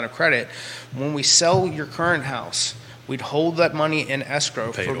equity line of credit. When we sell your current house, we'd hold that money in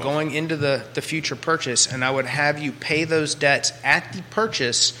escrow for going into the future purchase, and I would have you pay those debts at the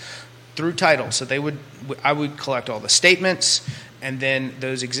purchase through title. So I would collect all the statements, and then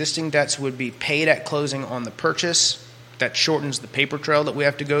those existing debts would be paid at closing on the purchase. That shortens the paper trail that we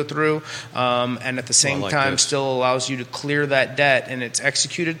have to go through, and at the same time still allows you to clear that debt, and it's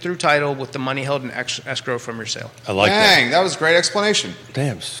executed through title with the money held in escrow from your sale. I like that. Dang, that was a great explanation.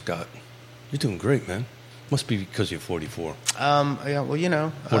 Damn, Scott. You're doing great, man. Must be because you're 44. Yeah, well, you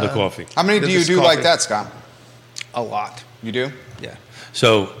know. For the coffee. How many do you do like that, Scott? A lot. You do? Yeah.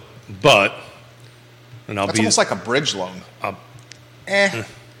 So, That's almost like a bridge loan.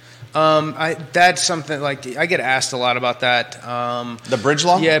 That's something like I get asked a lot about that. The bridge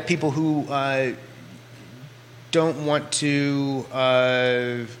loan? Yeah, people who don't want to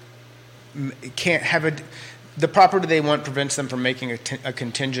can't have the property they want prevents them from making a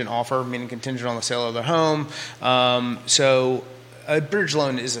contingent offer, meaning contingent on the sale of their home. So a bridge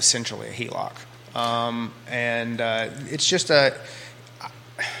loan is essentially a HELOC, and it's just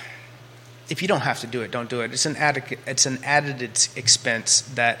if you don't have to do it, don't do it. It's an added expense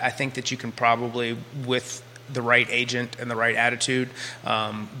that I think that you can probably, with the right agent and the right attitude,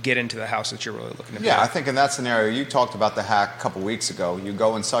 get into the house that you're really looking to buy. Yeah, I think in that scenario, you talked about the hack a couple weeks ago. You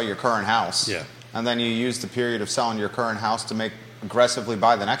go and sell your current house, and then you use the period of selling your current house to aggressively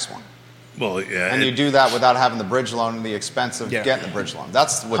buy the next one. Well, yeah. And you do that without having the bridge loan and the expense of getting the bridge loan.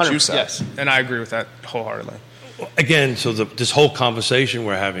 That's what you said. Yes, and I agree with that wholeheartedly. Again, so this whole conversation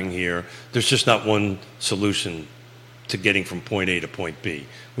we're having here, there's just not one solution to getting from point A to point B.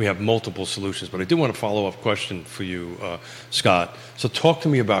 We have multiple solutions, but I do want to follow up question for you, Scott. So talk to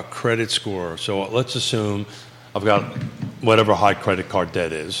me about credit score. So let's assume I've got whatever high credit card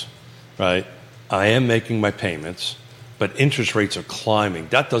debt is, right? I am making my payments, but interest rates are climbing.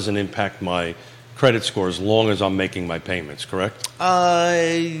 That doesn't impact my credit score as long as I'm making my payments, correct?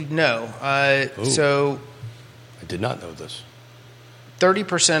 No. So I did not know this.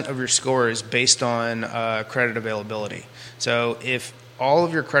 30% of your score is based on credit availability. So if all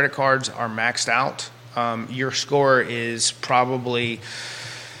of your credit cards are maxed out, your score is probably,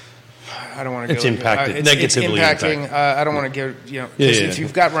 I don't want to go. It's impacted, negatively impacting. I don't want to give, if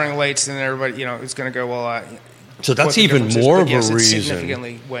you've got running lates, then everybody, it's going to go, well, so that's even more of a reason.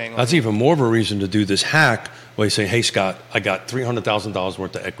 Significantly weighing on that's even more of a reason to do this hack where you say, hey, Scott, I got $300,000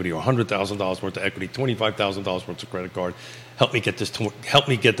 worth of equity or $100,000 worth of equity, $25,000 worth of credit card. Help me get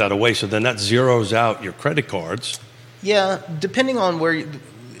that away. So then that zeroes out your credit cards. Yeah, depending on where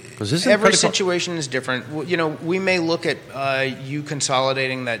every situation is different. We may look at you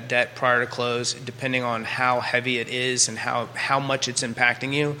consolidating that debt prior to close, depending on how heavy it is and how much it's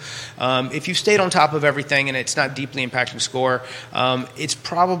impacting you. If you've stayed on top of everything and it's not deeply impacting score, it's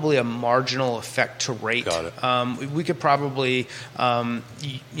probably a marginal effect to rate. Got it. We could probably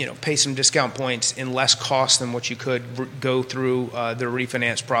pay some discount points in less cost than what you could go through the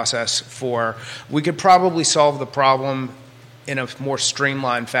refinance process for. We could probably solve the problem in a more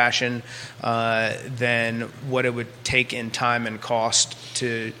streamlined fashion than what it would take in time and cost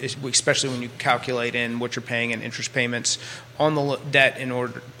to, especially when you calculate in what you're paying in interest payments on the debt in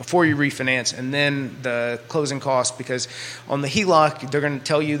order before you refinance, and then the closing costs. Because on the HELOC, they're going to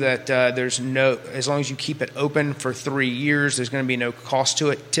tell you that as long as you keep it open for 3 years, there's going to be no cost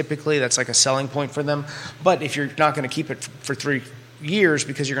to it. Typically, that's like a selling point for them. But if you're not going to keep it for 3 years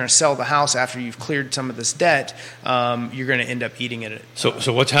because you're going to sell the house after you've cleared some of this debt, you're going to end up eating it.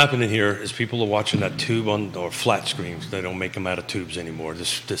 So what's happening here is people are watching that tube or flat screens. They don't make them out of tubes anymore.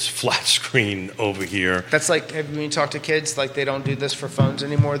 This flat screen over here. That's like when you talk to kids, like they don't do this for phones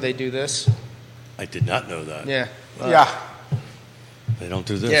anymore. They do this. I did not know that. Yeah. Yeah. They don't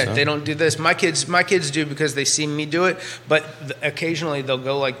do this. Yeah, huh? they don't do this. My kids do because they see me do it. But occasionally they'll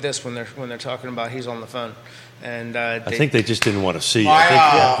go like this when they're talking about he's on the phone. And I think they just didn't want to see.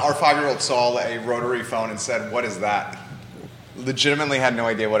 Our 5-year-old saw a rotary phone and said, "What is that?" Legitimately had no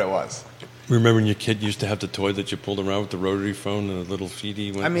idea what it was. Remember when your kid used to have the toy that you pulled around with the rotary phone and a little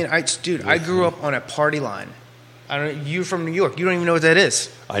feedy? I grew up on a party line. You're from New York. You don't even know what that is.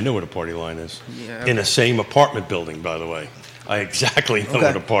 I know what a party line is. Yeah, In the same apartment building, by the way. I exactly know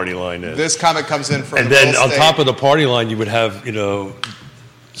what a party line is. This comment comes in from and then on top of the party line, you would have,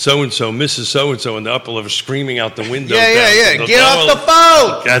 so-and-so, Mrs. So-and-so in the upper level screaming out the window. Yeah. Get off the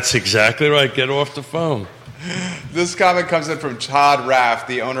phone! That's exactly right. Get off the phone. This comment comes in from Todd Raff,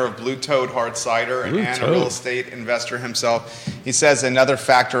 the owner of Blue Toad Hard Cider and a real estate investor himself. He says another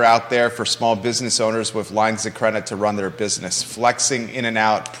factor out there for small business owners with lines of credit to run their business. Flexing in and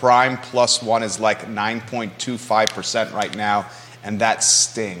out, prime plus one is like 9.25% right now, and that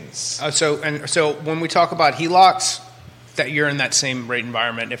stings. So when we talk about HELOCs, that you're in that same rate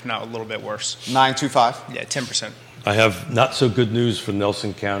environment, if not a little bit worse. 9.25? Yeah, 10%. I have not so good news for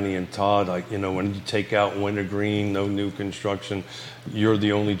Nelson County and Todd. When you take out Wintergreen, no new construction, you're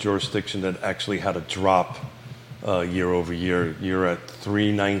the only jurisdiction that actually had a drop year over year. You're at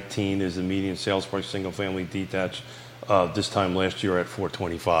 319 is the median sales price, single family detached. This time last year at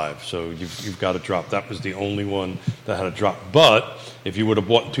 425. So you've got a drop. That was the only one that had a drop. But if you would have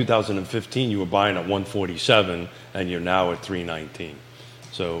bought in 2015, you were buying at 147, and you're now at 319.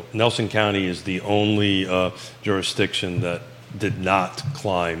 So Nelson County is the only jurisdiction that did not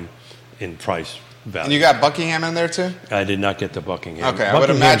climb in price value. And you got Buckingham in there too? I did not get to Buckingham. Okay, I would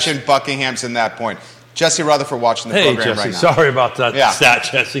imagine Buckingham's in that point. Jesse Rutherford watching the program Jesse, right now. Sorry about that stat,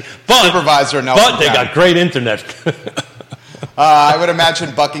 Jesse. Supervisor Nelson But they got great internet. I would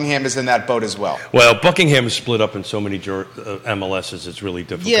imagine Buckingham is in that boat as well. Well, Buckingham is split up in so many MLSs, it's really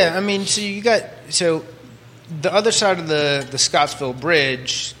difficult. Yeah, so the other side of the Scottsville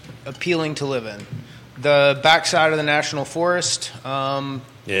Bridge, appealing to live in. The backside of the National Forest, it's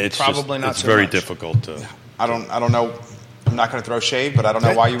probably not so much. It's very difficult to... I don't know. I'm not going to throw shade, but I don't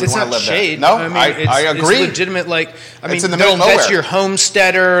know why you would want to live shade. there. No, I agree. It's legitimate. It's in the middle of nowhere. That's your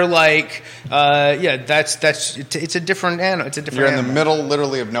homesteader. It's a different animal. It's a different. You're in animal. the middle,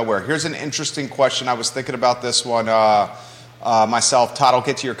 literally, of nowhere. Here's an interesting question. I was thinking about this one myself. Todd, I'll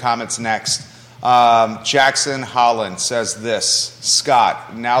get to your comments next. Jackson Holland says this: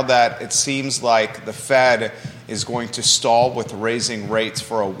 Scott, now that it seems like the Fed is going to stall with raising rates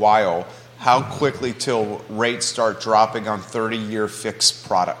for a while, how quickly till rates start dropping on 30-year fixed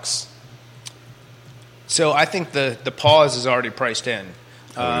products? So I think the pause is already priced in.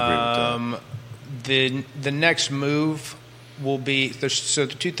 I would agree with that. The next move will be the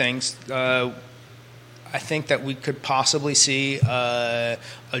two things. I think that we could possibly see a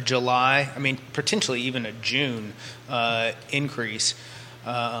July, potentially even a June increase.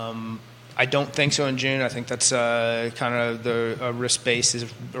 I don't think so in June. I think that's kind of the risk base is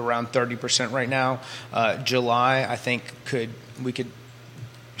around 30% right now. July, I think we could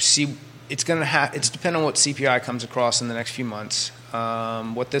see. It's going to it's depending on what CPI comes across in the next few months.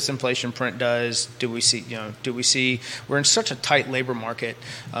 What this inflation print does. Do we see? We're in such a tight labor market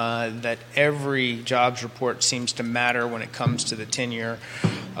that every jobs report seems to matter when it comes to the 10-year.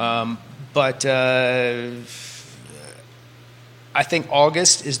 But I think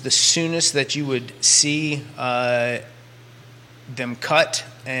August is the soonest that you would see them cut,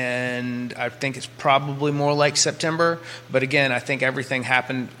 and I think it's probably more like September. But again, I think everything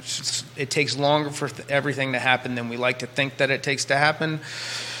happened. It takes longer for everything to happen than we like to think that it takes to happen.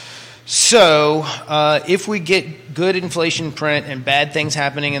 So if we get good inflation print and bad things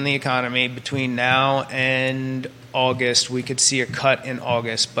happening in the economy between now and August, we could see a cut in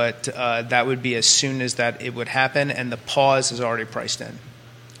August, but that would be as soon as that it would happen, and the pause is already priced in.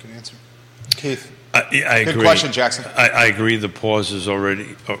 Good answer. Keith? I agree. Good question, Jackson. I agree the pause is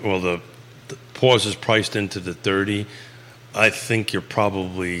already, the pause is priced into the 30. I think you're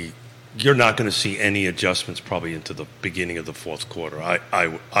not going to see any adjustments probably into the beginning of the fourth quarter.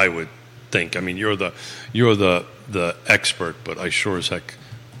 I would think. You're the expert, but I sure as heck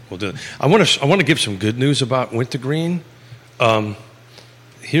will do it. I want to give some good news about Wintergreen.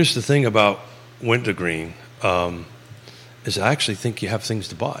 Here's the thing about Wintergreen is I actually think you have things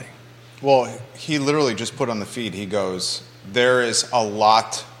to buy. Well, he literally just put on the feed. He goes, there is a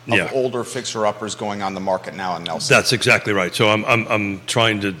lot of older fixer-uppers going on the market now in Nelson. That's exactly right. So I'm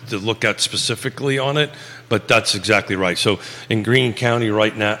trying to look at specifically on it, but that's exactly right. So in Nelson County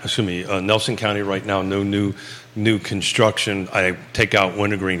right now, no new new construction. I take out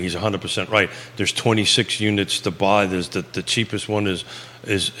Wintergreen. He's 100% right. There's 26 units to buy. There's the cheapest one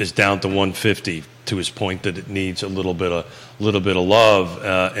is down to 150. To his point that it needs a little bit of love,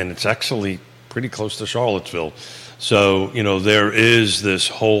 and it's actually pretty close to Charlottesville. So there is this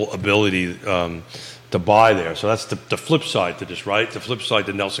whole ability to buy there. So that's the flip side to this, right? The flip side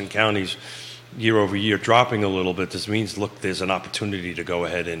to Nelson County's year over year dropping a little bit. This means, look, there's an opportunity to go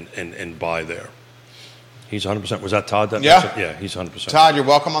ahead and buy there. He's 100%. Was that Todd? Yeah, he's 100%. Todd, you're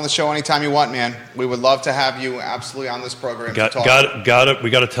welcome on the show anytime you want, man. We would love to have you absolutely on this program. Got it. We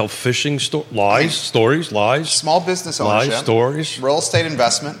got to tell fishing stories, small business ownership, stories, real estate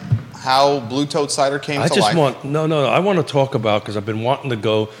investment, how Blue Toad Cider came to life. I want to talk about, because I've been wanting to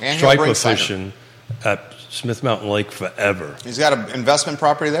go striper fishing at Smith Mountain Lake forever. He's got an investment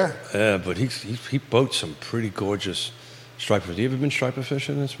property there. Yeah, but he boats some pretty gorgeous striper. Have you ever been striper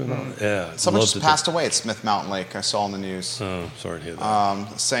fishing in Smith Mountain? Yeah. Someone just passed away at Smith Mountain Lake. I saw in the news. Oh, sorry to hear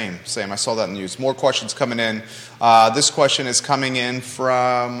that. Same. I saw that in the news. More questions coming in. This question is coming in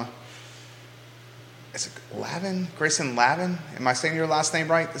from, is it Lavin? Grayson Lavin? Am I saying your last name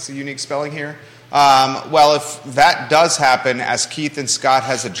right? This is a unique spelling here. Well, if that does happen, as Keith and Scott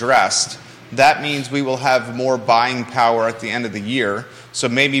has addressed, that means we will have more buying power at the end of the year. So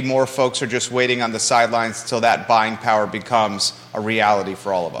maybe more folks are just waiting on the sidelines until that buying power becomes a reality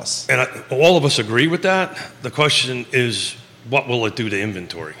for all of us. And all of us agree with that. The question is, what will it do to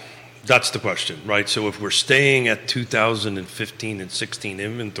inventory? That's the question, right? So if we're staying at 2015 and 16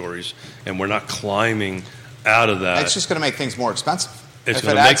 inventories and we're not climbing out of that, it's just going to make things more expensive. If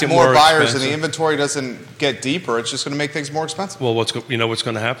it adds more buyers and the inventory doesn't get deeper, it's just going to make things more expensive. Well, what's going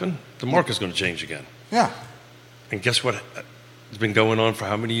to happen? The market's going to change again. Yeah. And guess what? It's been going on for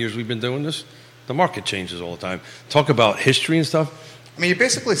how many years we've been doing this? The market changes all the time. Talk about history and stuff. I mean, you're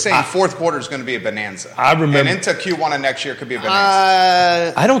basically saying fourth quarter is going to be a bonanza. I remember. And into Q1 of next year could be a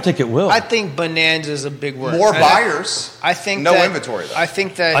bonanza. I don't think it will. I think bonanza is a big word. More buyers. I think no inventory, though. I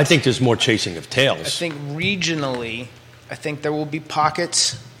think there's more chasing of tails. I think regionally, I think there will be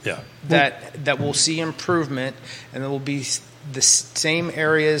pockets Yeah. that will see improvement, and there will be the same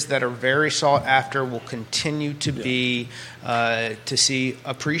areas that are very sought after will continue to be to see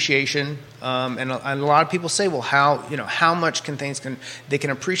appreciation. And a lot of people say, well, how much can they can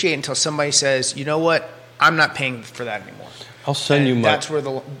appreciate until somebody says, you know what, I'm not paying for that anymore. I'll send you my. That's where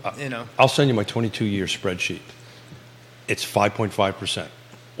I'll send you my 22-year spreadsheet. It's 5.5%,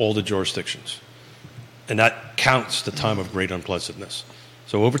 all the jurisdictions, and that counts the time of great unpleasantness.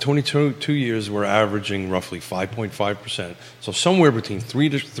 So over 22 years, we're averaging roughly 5.5%. So somewhere between 3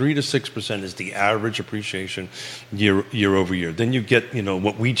 to 6% is the average appreciation year over year. Then you get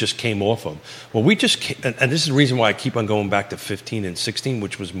what we just came off of. Well, and this is the reason why I keep on going back to 15 and 16,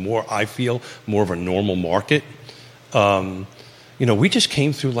 which was more of a normal market. We just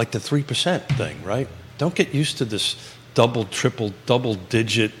came through like the 3% thing, right? Don't get used to this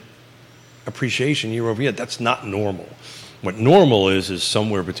double-digit appreciation year over year. That's not normal. What normal is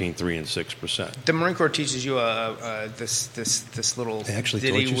somewhere between 3 and 6%. The Marine Corps teaches you this little they actually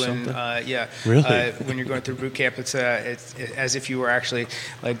ditty taught you when something? Really? When you're going through boot camp. It's as if you were actually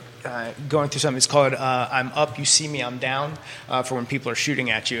like going through something. It's called "I'm up, you see me, I'm down" for when people are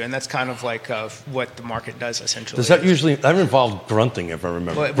shooting at you, and that's kind of like what the market does essentially. Does that that involved grunting? If I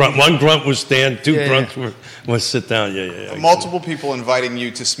remember, one grunt was stand, two grunts was sit down. Yeah. Multiple people inviting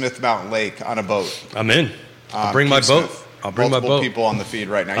you to Smith Mountain Lake on a boat. I'm in. I'll bring my boat. I'll bring multiple my boat. People on the feed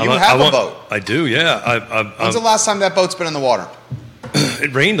right now. You have a boat. I do, yeah. When's the last time that boat's been in the water?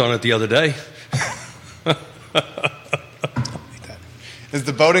 It rained on it the other day. Is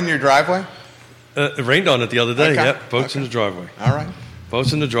the boat in your driveway? It rained on it the other day. Okay. Yep, boat's in the driveway. All right.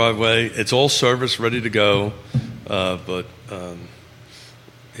 Boat's in the driveway. It's all serviced, ready to go, but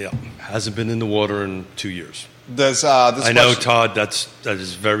hasn't been in the water in 2 years. I know, Todd, that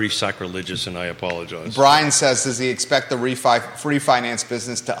is very sacrilegious, and I apologize. Brian says, does he expect the refinance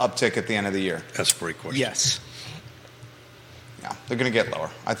business to uptick at the end of the year? That's a great question. Yes. Yeah, they're going to get lower,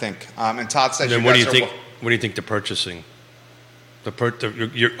 I think. And Todd says, what do you think? What do you think the purchasing?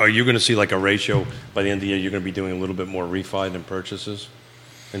 Are you going to see like a ratio by the end of the year? You're going to be doing a little bit more refi than purchases,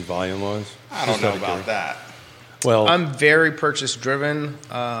 in volume-wise. I don't know about that. Well, I'm very purchase driven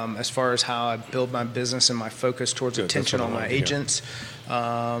as far as how I build my business and my focus towards attention on my agents.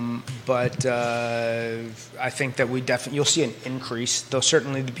 But I think that you'll see an increase. There'll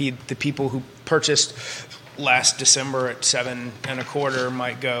certainly be the people who purchased last December at 7.25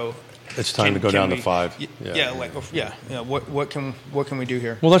 might go. It's time to go down to 5. What can we do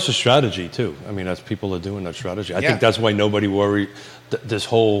here? Well, that's a strategy too. I mean, that's people are doing that strategy. I think that's why nobody worried. This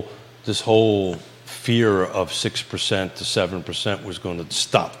whole fear of 6% to 7% was going to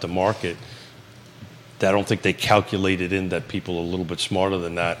stop the market. I don't think they calculated in that people are a little bit smarter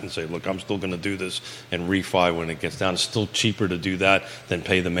than that and say, look, I'm still going to do this and refi when it gets down. It's still cheaper to do that than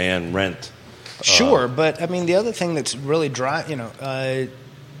pay the man rent. Sure, but I mean, the other thing that's really the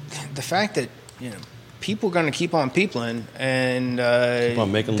fact that, people are going to keep on peopling and keep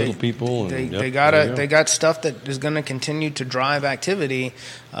on making little people. And, they got stuff that is going to continue to drive activity.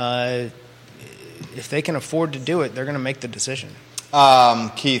 If they can afford to do it, they're going to make the decision.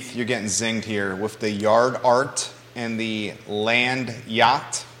 Keith, you're getting zinged here with the yard art and the land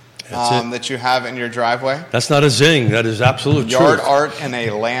yacht that you have in your driveway. That's not a zing. That is absolute yard truth. art and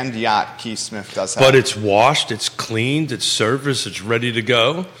a land yacht Keith Smith does have. But it's washed, it's cleaned, it's serviced, it's ready to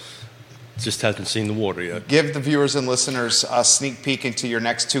go. Just hasn't seen the water yet. Give the viewers and listeners a sneak peek into your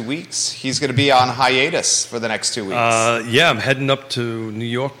next 2 weeks. He's going to be on hiatus for the next 2 weeks. I'm heading up to New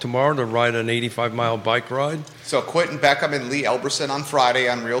York tomorrow to ride an 85-mile bike ride. So Quentin Beckham and Lee Elberson on Friday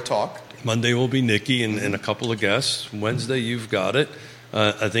on Real Talk. Monday will be Nikki and a couple of guests. Wednesday, you've got it.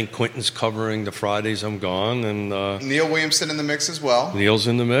 I think Quentin's covering the Fridays I'm gone. And Neil Williamson in the mix as well. Neil's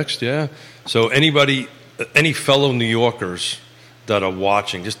in the mix, yeah. So any fellow New Yorkers that are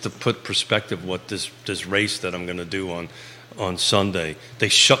watching, just to put perspective what this race that I'm going to do on Sunday, they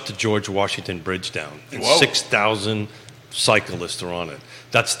shut the George Washington Bridge down, and 6,000 cyclists are on it.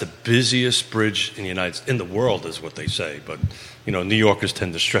 That's the busiest bridge in the world, is what they say. But New Yorkers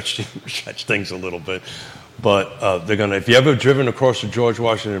tend to stretch things a little bit. But they're gonna. If you ever driven across the George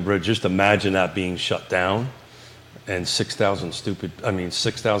Washington Bridge, just imagine that being shut down, and 6,000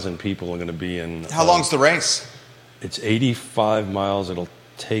 people are going to be in. How long's the race? It's 85 miles. It'll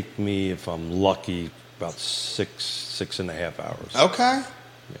take me, if I'm lucky, about 6.5 hours. Okay.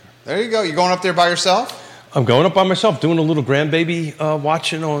 Yeah. There you go. You going up there by yourself? I'm going up by myself, doing a little grandbaby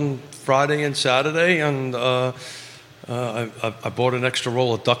watching on Friday and Saturday, and I bought an extra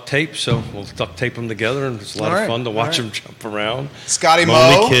roll of duct tape, so we'll duct tape them together, and it's a lot of fun to watch them jump around. Scotty Mo.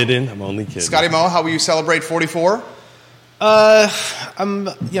 I'm only kidding. Scotty Mo, how will you celebrate 44? I'm,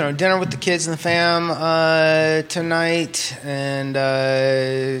 dinner with the kids and the fam tonight, and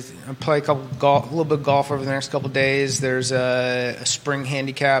I play a little bit of golf over the next couple of days. There's a spring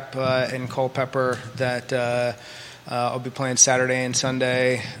handicap in Culpeper that I'll be playing Saturday and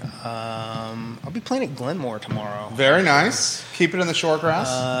Sunday. I'll be playing at Glenmore tomorrow. Very nice. Keep it in the short grass.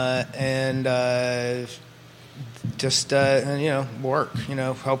 Just work.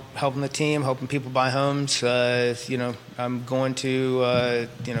 Helping the team, helping people buy homes. I'm going to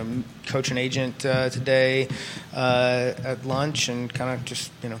coach an agent today at lunch and kind of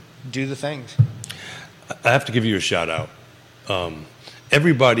just do the things. I have to give you a shout out.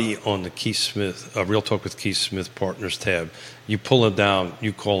 Everybody on the Keith Smith Real Talk with Keith Smith Partners tab, you pull it down,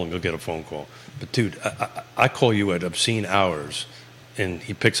 you call him, you'll get a phone call. But dude, I call you at obscene hours, and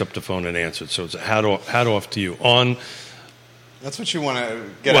he picks up the phone and answers. So it's a hat off to you. That's what you want to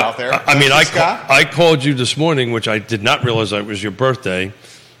get out there. I called you this morning, which I did not realize it was your birthday,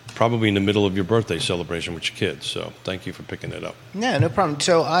 probably in the middle of your birthday celebration with your kids. So thank you for picking it up. Yeah, no problem.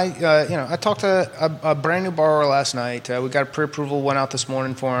 So I talked to a brand new borrower last night. We got a pre-approval, went out this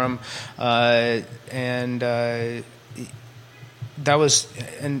morning for him, and that was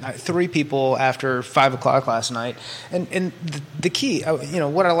and 3 people after 5 o'clock last night. And the key,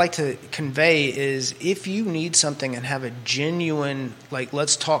 what I like to convey is if you need something and have a genuine,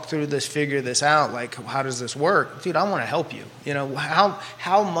 let's talk through this, figure this out, how does this work? Dude, I want to help you.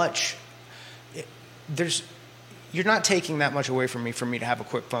 How much you're not taking that much away from me for me to have a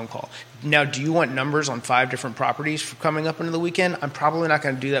quick phone call. Now, do you want numbers on 5 different properties for coming up into the weekend? I'm probably not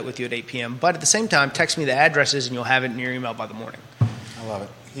going to do that with you at 8 p.m. But at the same time, text me the addresses and you'll have it in your email by the morning. I love it.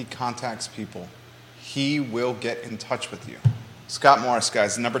 He contacts people. He will get in touch with you. Scott Morris,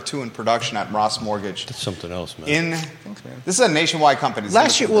 guys, number 2 in production at Ross Mortgage. That's something else, man. Thanks, man. This is a nationwide company.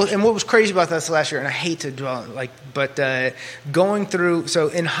 Last year, and what was crazy about this last year, and I hate to dwell, but going through, so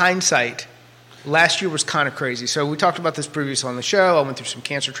in hindsight, last year was kind of crazy. So we talked about this previously on the show. I went through some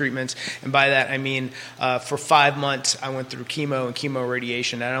cancer treatments. And by that, I mean for 5 months, I went through chemo and chemo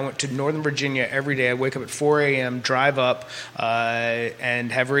radiation. And I went to Northern Virginia every day. I'd wake up at 4 a.m., drive up,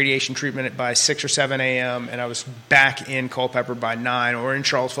 and have radiation treatment by 6 or 7 a.m. And I was back in Culpeper by 9 or in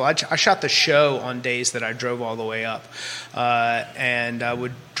Charlottesville. I shot the show on days that I drove all the way up. And I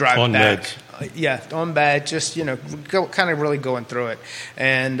would drive on back. Meds. Yeah, on bad, just, kind of really going through it.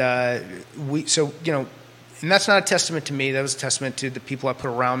 And and that's not a testament to me. That was a testament to the people I put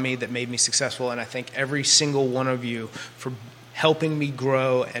around me that made me successful. And I thank every single one of you for helping me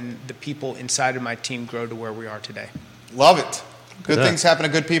grow and the people inside of my team grow to where we are today. Love it. Good things happen to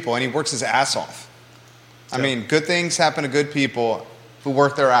good people, and he works his ass off. I mean, good things happen to good people who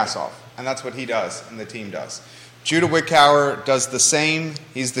work their ass off. And that's what he does and the team does. Judah Wickower does the same.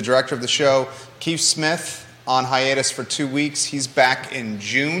 He's the director of the show. Keith Smith on hiatus for 2 weeks. He's back in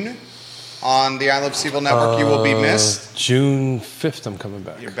June on the I Love CVille Network. You will be missed. June 5th, I'm coming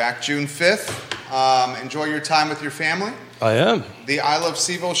back. You're back June 5th. Enjoy your time with your family. I am. The I Love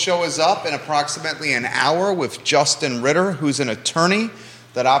CVille show is up in approximately an hour with Justin Ritter, who's an attorney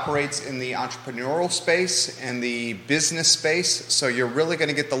that operates in the entrepreneurial space and the business space. So you're really going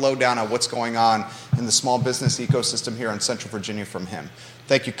to get the lowdown on what's going on in the small business ecosystem here in Central Virginia from him.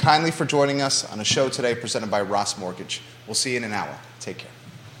 Thank you kindly for joining us on a show today presented by Ross Mortgage. We'll see you in an hour. Take care.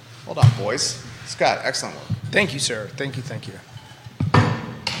 Hold on, boys. Scott, excellent work. Thank you, sir. Thank you.